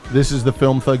 This is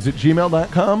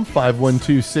thefilmthugs@gmail.com,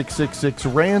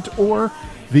 512-666-RANT, or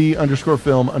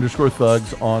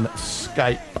 _film_thugs on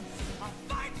Skype.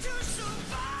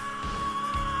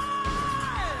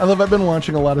 I've been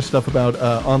watching a lot of stuff about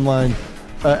online,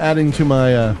 adding to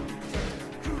my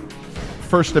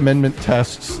First Amendment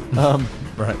tests.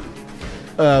 Right.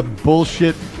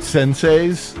 Bullshit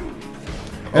senseis.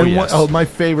 And my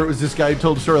favorite was this guy who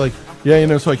told a story like,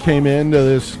 so I came into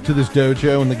this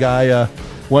dojo and the guy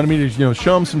wanted me to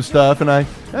show him some stuff, and I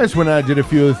just went out and did a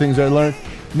few of the things I learned.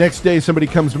 Next day, somebody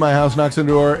comes to my house, knocks on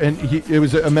the door, and it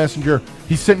was a messenger.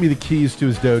 He sent me the keys to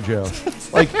his dojo.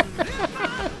 Like,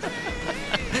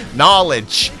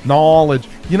 knowledge.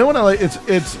 You know what I like?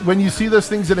 It's when you see those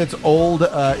things in its old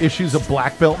issues of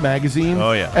Black Belt magazine.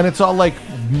 Oh yeah, and it's all like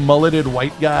mulleted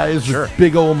white guys with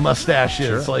big old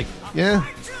mustaches. Like, yeah.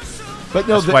 But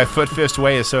no, that's why Foot Fist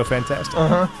Way is so fantastic.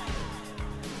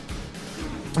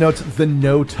 No, it's the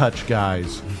no touch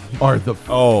guys are the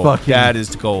fucking that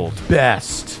is gold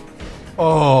best.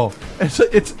 Oh, it's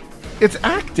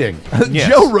acting. Yes.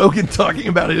 Joe Rogan talking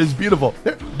about it is beautiful.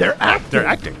 They're acting. They're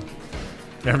acting.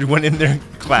 Everyone in their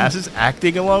class is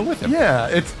acting along with them.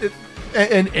 Yeah,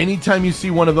 and anytime you see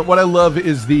one of them, what I love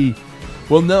is no,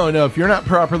 if you're not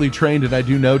properly trained and I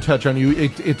do no touch on you,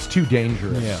 it's too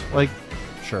dangerous. Yeah. Like,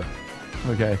 sure.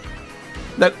 Okay.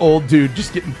 That old dude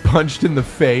just getting punched in the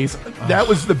face. That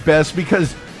was the best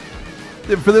because,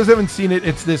 for those who haven't seen it,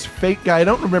 it's this fake guy. I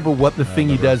don't remember what the thing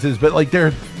he does is, but like there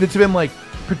are bits of him like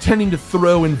pretending to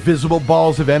throw invisible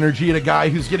balls of energy at a guy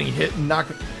who's getting hit and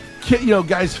knocked.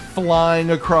 Guys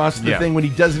flying across the thing when he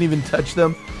doesn't even touch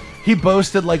them. He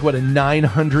boasted like a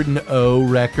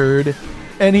 900-0 record,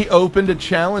 and he opened a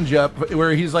challenge up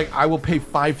where he's like, I will pay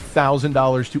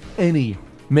 $5,000 to any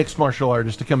mixed martial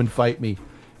artist to come and fight me.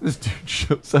 This dude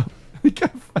shows up. He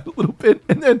kind of fight a little bit,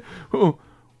 and then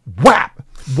whap,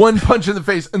 one punch in the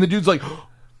face, and the dude's like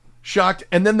shocked.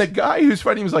 And then the guy who's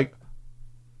fighting was like,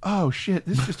 "Oh shit,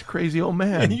 this is just a crazy old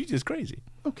man. You're just crazy."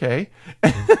 Okay,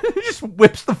 and he just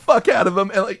whips the fuck out of him,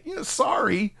 and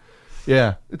sorry.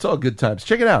 Yeah, it's all good times.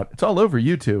 Check it out. It's all over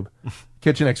YouTube.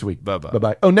 Catch you next week. Bye-bye.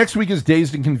 Bye-bye. Oh, next week is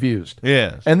Dazed and Confused.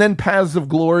 Yes. And then Paths of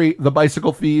Glory, The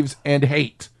Bicycle Thieves, and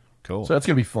Hate. Cool. So that's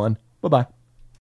going to be fun. Bye-bye.